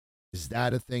 Is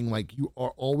that a thing? Like, you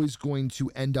are always going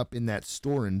to end up in that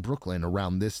store in Brooklyn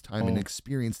around this time and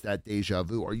experience that deja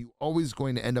vu? Are you always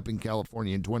going to end up in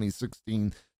California in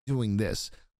 2016 doing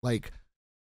this? Like,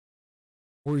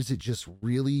 or is it just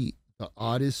really the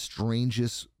oddest,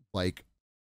 strangest, like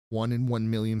 1 in 1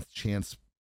 millionth chance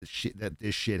that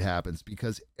this shit happens?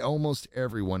 Because almost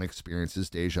everyone experiences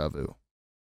deja vu.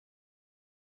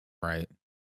 Right.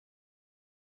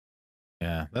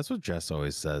 Yeah, that's what Jess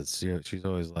always says. She's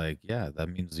always like, yeah, that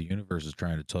means the universe is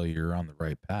trying to tell you you're on the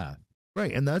right path.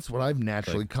 Right, and that's what I've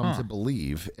naturally come to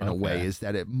believe in a way, is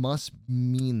that it must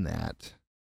mean that.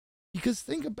 Because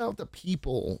think about the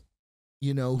people,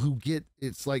 who get,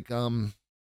 it's like Final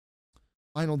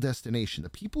Destination, the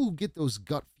people who get those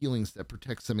gut feelings that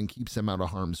protects them and keeps them out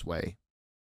of harm's way.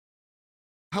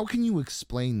 How can you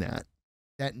explain that?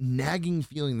 That nagging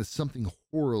feeling that something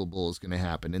horrible is going to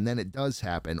happen, and then it does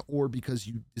happen, or because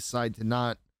you decide to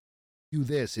not do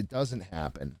this, it doesn't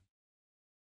happen.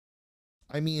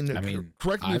 I mean,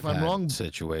 correct me if I'm wrong.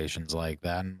 Situations like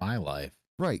that in my life.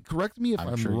 Right. Correct me if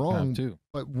I'm sure wrong. Too.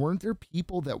 But weren't there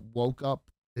people that woke up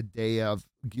the day of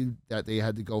that they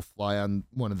had to go fly on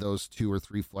one of those 2 or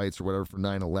 3 flights or whatever for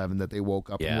 9/11, that they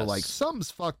woke up and were like, something's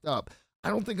fucked up. I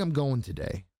don't think I'm going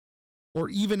today. Or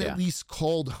even at least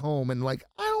called home and like,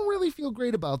 I don't really feel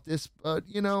great about this, but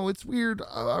it's weird.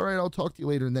 All right, I'll talk to you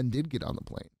later. And then did get on the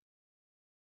plane.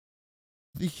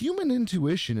 The human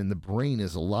intuition in the brain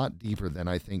is a lot deeper than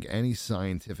I think any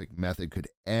scientific method could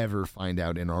ever find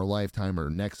out in our lifetime or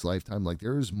next lifetime. Like,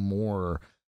 there is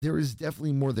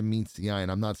definitely more than meets the eye. And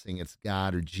I'm not saying it's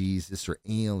God or Jesus or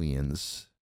aliens.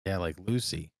 Yeah, like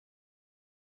Lucy.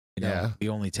 We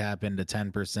only tap into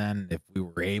 10%. If we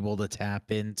were able to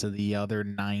tap into the other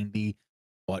 90,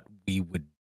 what we would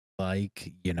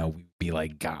like, we'd be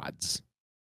like gods.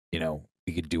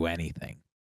 We could do anything.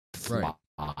 Fly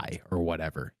or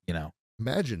whatever,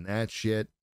 Imagine that shit.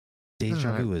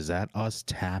 Deja vu, is that us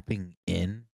tapping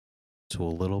in to a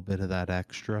little bit of that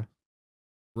extra?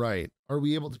 Right. Are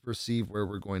we able to perceive where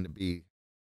we're going to be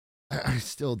I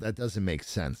still, that doesn't make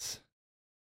sense.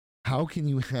 How can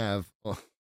you have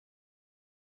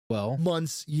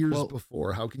months, years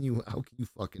before? How can you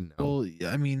fucking know? Well,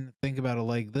 I mean, think about it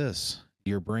like this.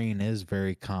 Your brain is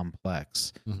very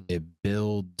complex. Mhm. It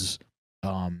builds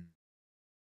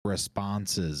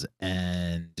responses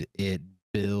and it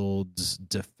builds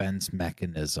defense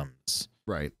mechanisms.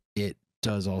 Right. It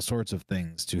does all sorts of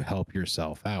things to help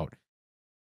yourself out.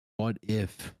 What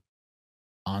if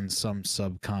on some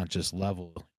subconscious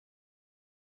level,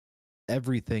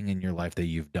 everything in your life that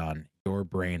you've done, your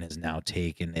brain has now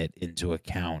taken it into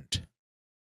account,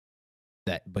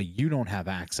 but you don't have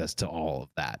access to all of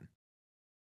that,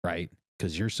 right?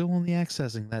 Because you're still only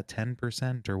accessing that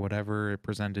 10% or whatever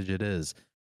percentage it is.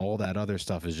 All that other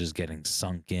stuff is just getting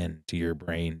sunk into your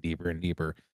brain deeper and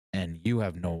deeper, and you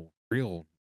have no real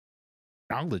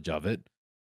knowledge of it.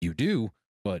 You do,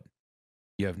 but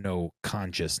you have no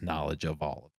conscious knowledge of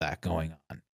all of that going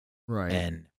on. Right.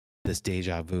 And this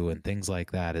deja vu and things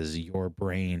like that is your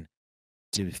brain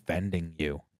defending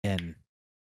you and,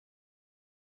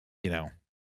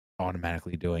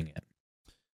 automatically doing it.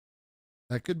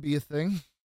 That could be a thing.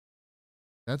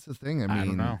 That's the thing. I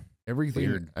don't know. Everything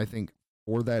Weird. I think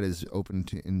for that is open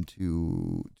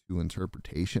to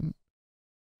interpretation.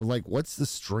 Like, what's the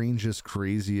strangest,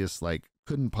 craziest, like,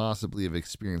 couldn't possibly have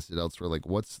experienced it elsewhere? Like,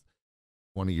 what's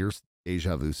one of your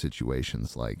deja vu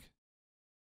situations like?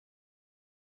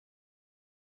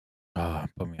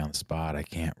 Put me on the spot. I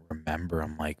can't remember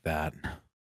them like that.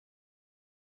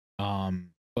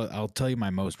 But I'll tell you my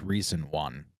most recent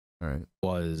one. All right.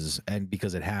 Was, and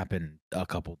because it happened a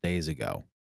couple days ago.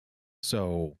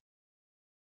 So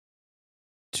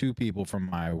 2 people from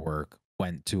my work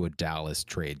went to a Dallas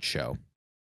trade show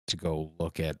to go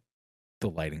look at the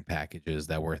lighting packages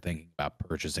that we're thinking about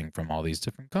purchasing from all these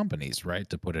different companies, right?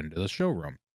 To put into the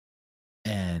showroom.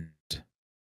 And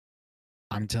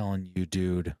I'm telling you,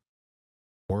 dude,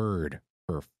 word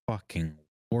for fucking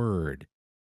word,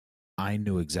 I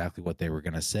knew exactly what they were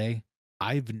going to say.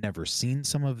 I've never seen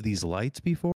some of these lights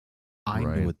before. I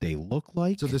knew what they look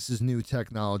like. So this is new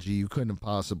technology. You couldn't have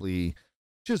possibly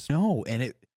just... No,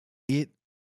 and it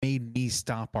made me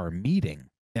stop our meeting.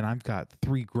 And I've got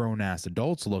 3 grown-ass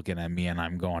adults looking at me, and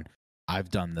I'm going, I've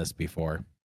done this before.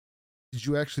 Did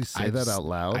you actually say that out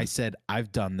loud? I said,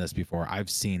 I've done this before. I've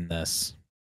seen this.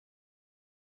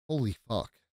 Holy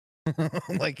fuck.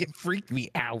 Like, it freaked me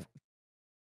out.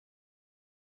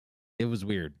 It was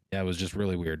weird. Yeah, it was just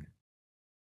really weird.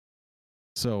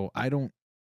 So I don't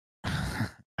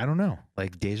know.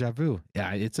 Like, deja vu.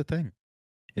 Yeah, it's a thing.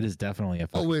 It is definitely a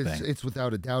fucking thing. It's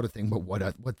without a doubt a thing, but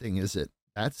what thing is it?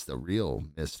 That's the real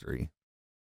mystery.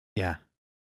 Yeah.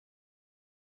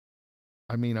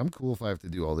 I mean, I'm cool if I have to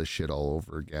do all this shit all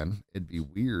over again. It'd be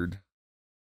weird.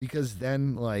 Because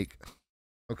then, like,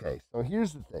 okay, so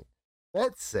here's the thing.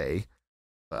 Let's say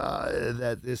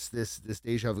that this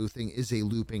deja vu thing is a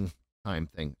looping time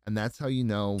thing. And that's how you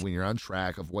know when you're on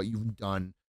track of what you've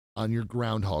done on your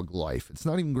Groundhog life. It's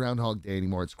not even Groundhog Day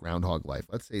anymore. It's Groundhog life.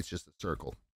 Let's say it's just a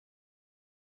circle.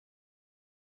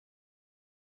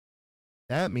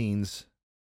 That means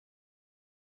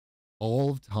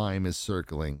all of time is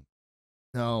circling.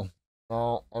 No,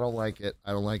 I don't like it.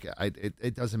 I don't like it.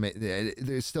 It doesn't make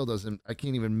it still doesn't. I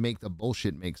can't even make the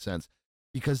bullshit make sense,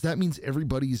 because that means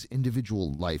everybody's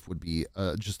individual life would be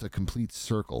just a complete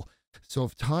circle. So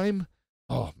if time,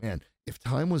 if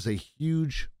time was a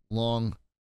huge, long,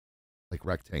 like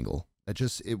rectangle that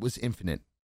it was infinite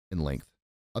in length,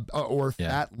 or if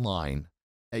that line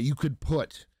that you could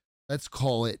put, let's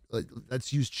call it,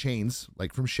 let's use chains,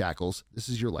 like from Shackles. This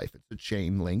is your life. It's a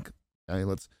chain link. Okay,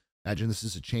 let's imagine this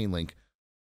is a chain link,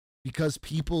 because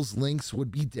people's links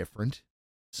would be different.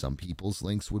 Some people's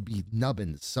links would be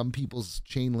nubbins. Some people's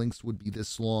chain links would be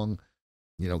this long,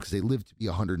 because they live to be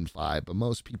 105, but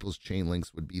most people's chain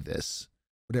links would be this,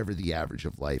 whatever the average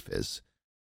of life is.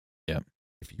 Yep.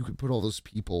 If you could put all those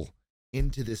people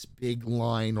into this big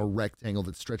line or rectangle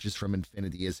that stretches from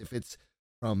infinity, as if it's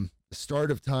from the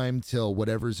start of time till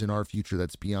whatever's in our future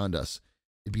that's beyond us,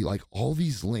 it'd be like all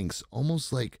these links,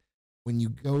 almost like when you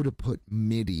go to put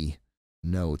MIDI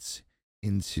notes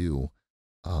into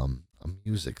a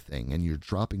music thing, and you're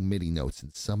dropping MIDI notes,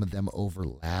 and some of them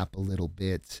overlap a little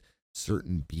bit,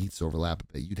 certain beats overlap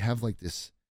a bit. You'd have like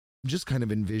this, I'm just kind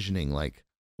of envisioning like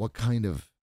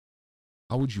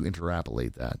how would you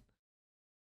interpolate that?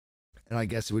 And I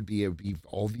guess it would be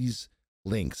all these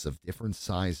links of different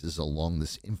sizes along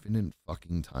this infinite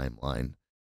fucking timeline,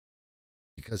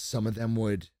 because some of them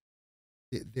would,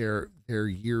 their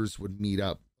years would meet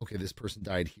up. Okay, this person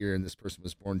died here and this person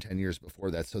was born 10 years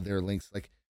before that, so their links, like,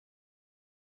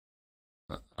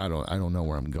 I don't know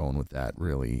where I'm going with that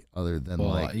really, other than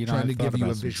trying to I've give thought you a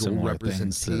about some visual similar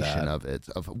things to representation that. of it,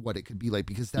 of what it could be like,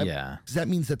 because that Yeah. because that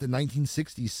means that the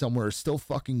 1960s somewhere is still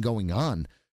fucking going on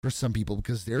for some people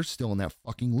because they're still in that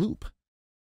fucking loop.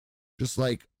 Just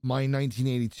like my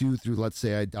 1982 through, let's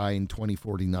say I die in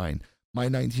 2049, my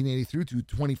 1983 to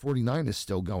 2049 is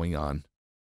still going on.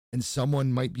 And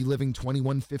someone might be living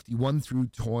 2151 through,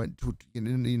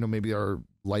 maybe our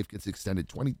life gets extended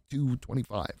 22,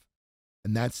 25.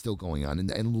 And that's still going on.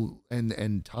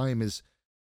 And time is,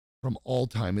 from all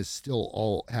time, is still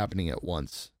all happening at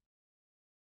once.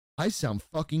 I sound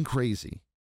fucking crazy.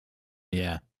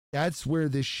 Yeah. That's where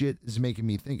this shit is making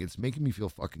me think. It's making me feel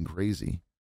fucking crazy.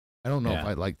 I don't know if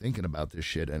I like thinking about this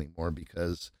shit anymore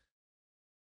because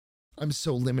I'm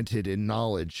so limited in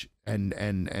knowledge and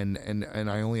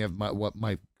I only have what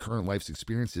my current life's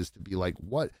experience is to be like,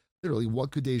 what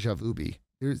could deja vu be?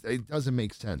 It doesn't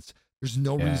make sense. There's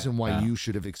no reason why you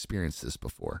should have experienced this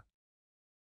before.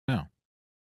 No.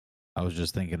 I was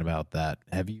just thinking about that.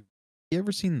 Have you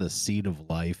ever seen The Seed of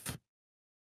Life?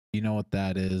 You know what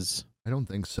that is? I don't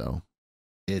think so.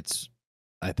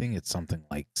 I think it's something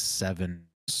like 7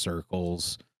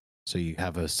 circles. So you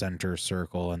have a center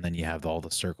circle and then you have all the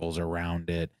circles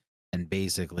around it. And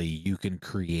basically you can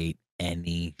create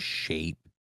any shape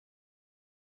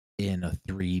in a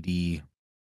 3D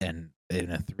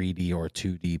or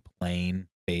 2D plane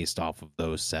based off of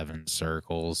those 7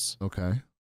 circles. Okay.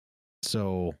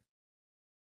 So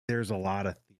there's a lot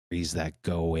of theories that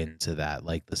go into that,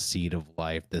 like the seed of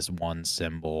life, this one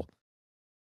symbol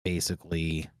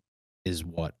basically is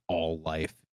what all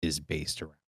life is based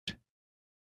around.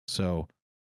 So,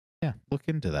 yeah, look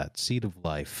into that seed of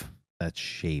life, that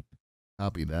shape.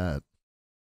 Copy that.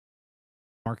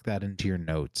 Mark that into your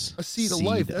notes. A seed of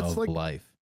life. That's like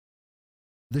life.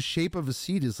 The shape of a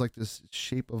seed is like this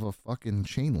shape of a fucking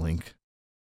chain link.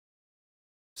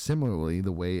 Similarly,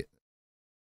 the way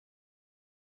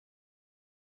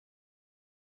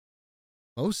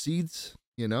most seeds,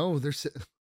 there's.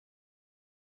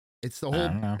 It's the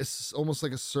whole. It's almost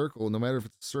like a circle. No matter if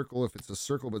it's a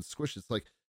circle, but squish, it's like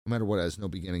no matter what, it has no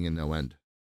beginning and no end.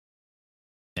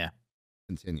 Yeah.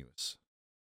 Continuous.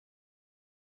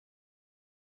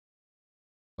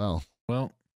 Well,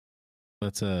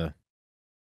 let's on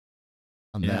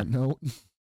that note.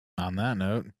 On that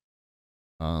note.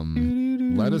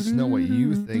 Let us know what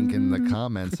you think in the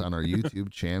comments on our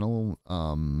YouTube channel.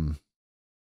 I'm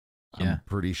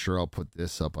pretty sure I'll put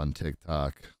this up on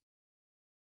TikTok.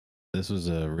 This was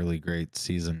a really great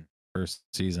season. First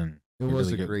season. It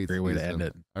was a great way to end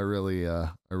it. I really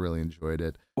enjoyed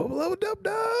it. Wubba dub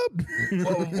dub.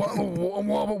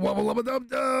 Wubba dub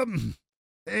dub.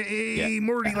 Hey,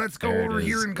 Morty, let's go over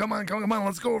here and come on,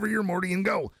 let's go over here, Morty, and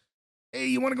go. Hey,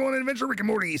 you want to go on an adventure, Rick and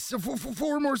Morty? So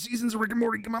 4 more seasons of Rick and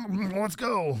Morty. Come on, let's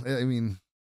go. I mean,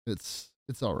 it's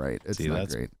all right. It's not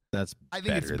great. I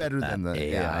think it's better than the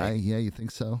AI. Yeah, you think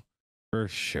so? For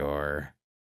sure.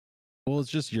 Well,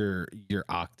 it's just your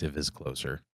octave is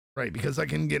closer. Right, because I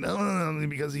can get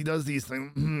because he does these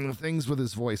things with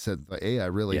his voice that the AI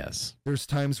really. Yes. There's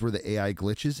times where the AI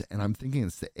glitches, and I'm thinking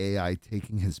it's the AI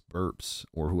taking his burps,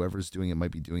 or whoever's doing it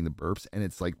might be doing the burps, and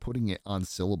it's like putting it on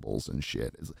syllables and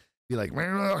shit. It's be like,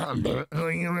 and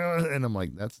I'm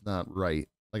like, that's not right.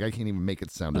 Like I can't even make it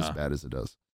sound as bad as it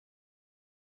does.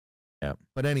 Yeah.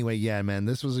 But anyway, yeah, man,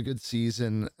 this was a good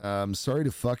season. Sorry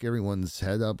to fuck everyone's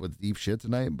head up with deep shit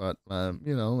tonight, but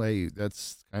hey,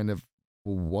 that's kind of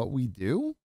what we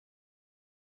do.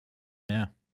 Yeah,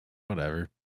 whatever.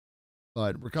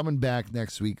 But we're coming back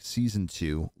next week, season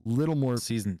 2.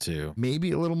 Season 2.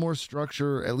 Maybe a little more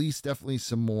structure, at least definitely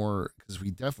some more, because we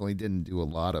definitely didn't do a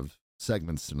lot of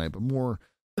segments tonight, but more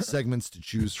segments to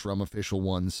choose from, official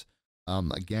ones.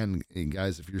 Again,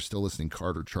 guys, if you're still listening,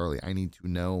 Carter, Charlie, I need to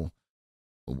know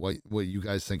what you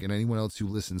guys think, and anyone else who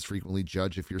listens frequently,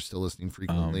 Judge, if you're still listening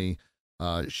frequently.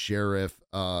 Sheriff,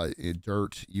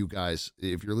 Dirt, you guys,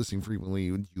 if you're listening frequently,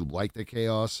 do you like the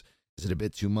chaos? Is it a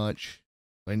bit too much?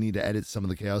 I need to edit some of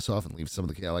the chaos off and leave some of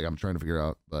the chaos. Like I'm trying to figure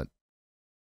out, but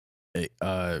hey,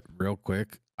 real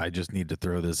quick, I just need to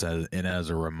throw this in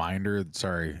as a reminder.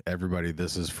 Sorry, everybody,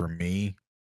 this is for me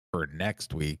for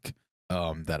next week.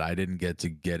 That I didn't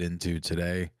get into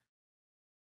today.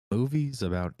 Movies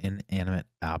about inanimate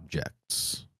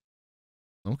objects.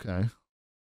 Okay.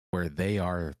 Where they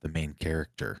are the main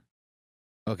character.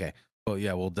 Okay. Well,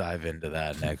 yeah, we'll dive into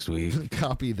that next week.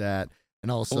 Copy that.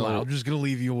 And also, I'm just going to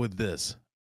leave you with this.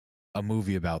 A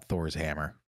movie about Thor's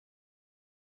hammer.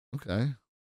 Okay.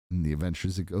 And the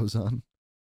adventures it goes on.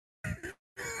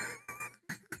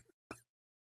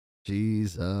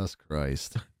 Jesus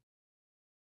Christ.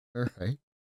 All right.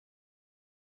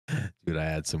 Dude, I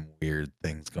had some weird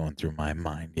things going through my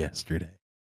mind yesterday.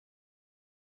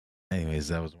 Anyways,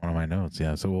 that was one of my notes.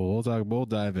 Yeah, so we'll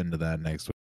dive into that next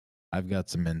week. I've got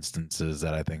some instances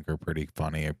that I think are pretty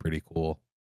funny and pretty cool.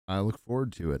 I look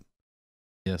forward to it.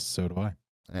 Yes, so do I.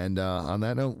 And on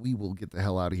that note, we will get the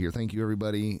hell out of here. Thank you,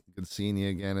 everybody. Good seeing you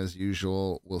again as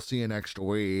usual. We'll see you next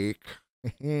week.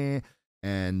 And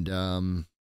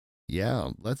yeah,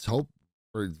 let's hope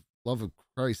for the love of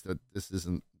Christ that this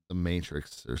isn't the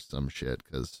Matrix or some shit,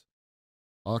 because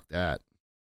fuck that.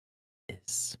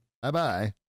 Yes.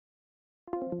 Bye-bye.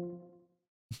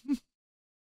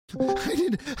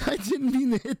 I didn't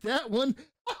mean to hit that one.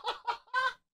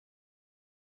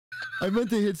 I meant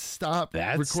to hit stop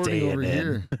That's recording over staying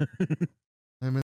in. here.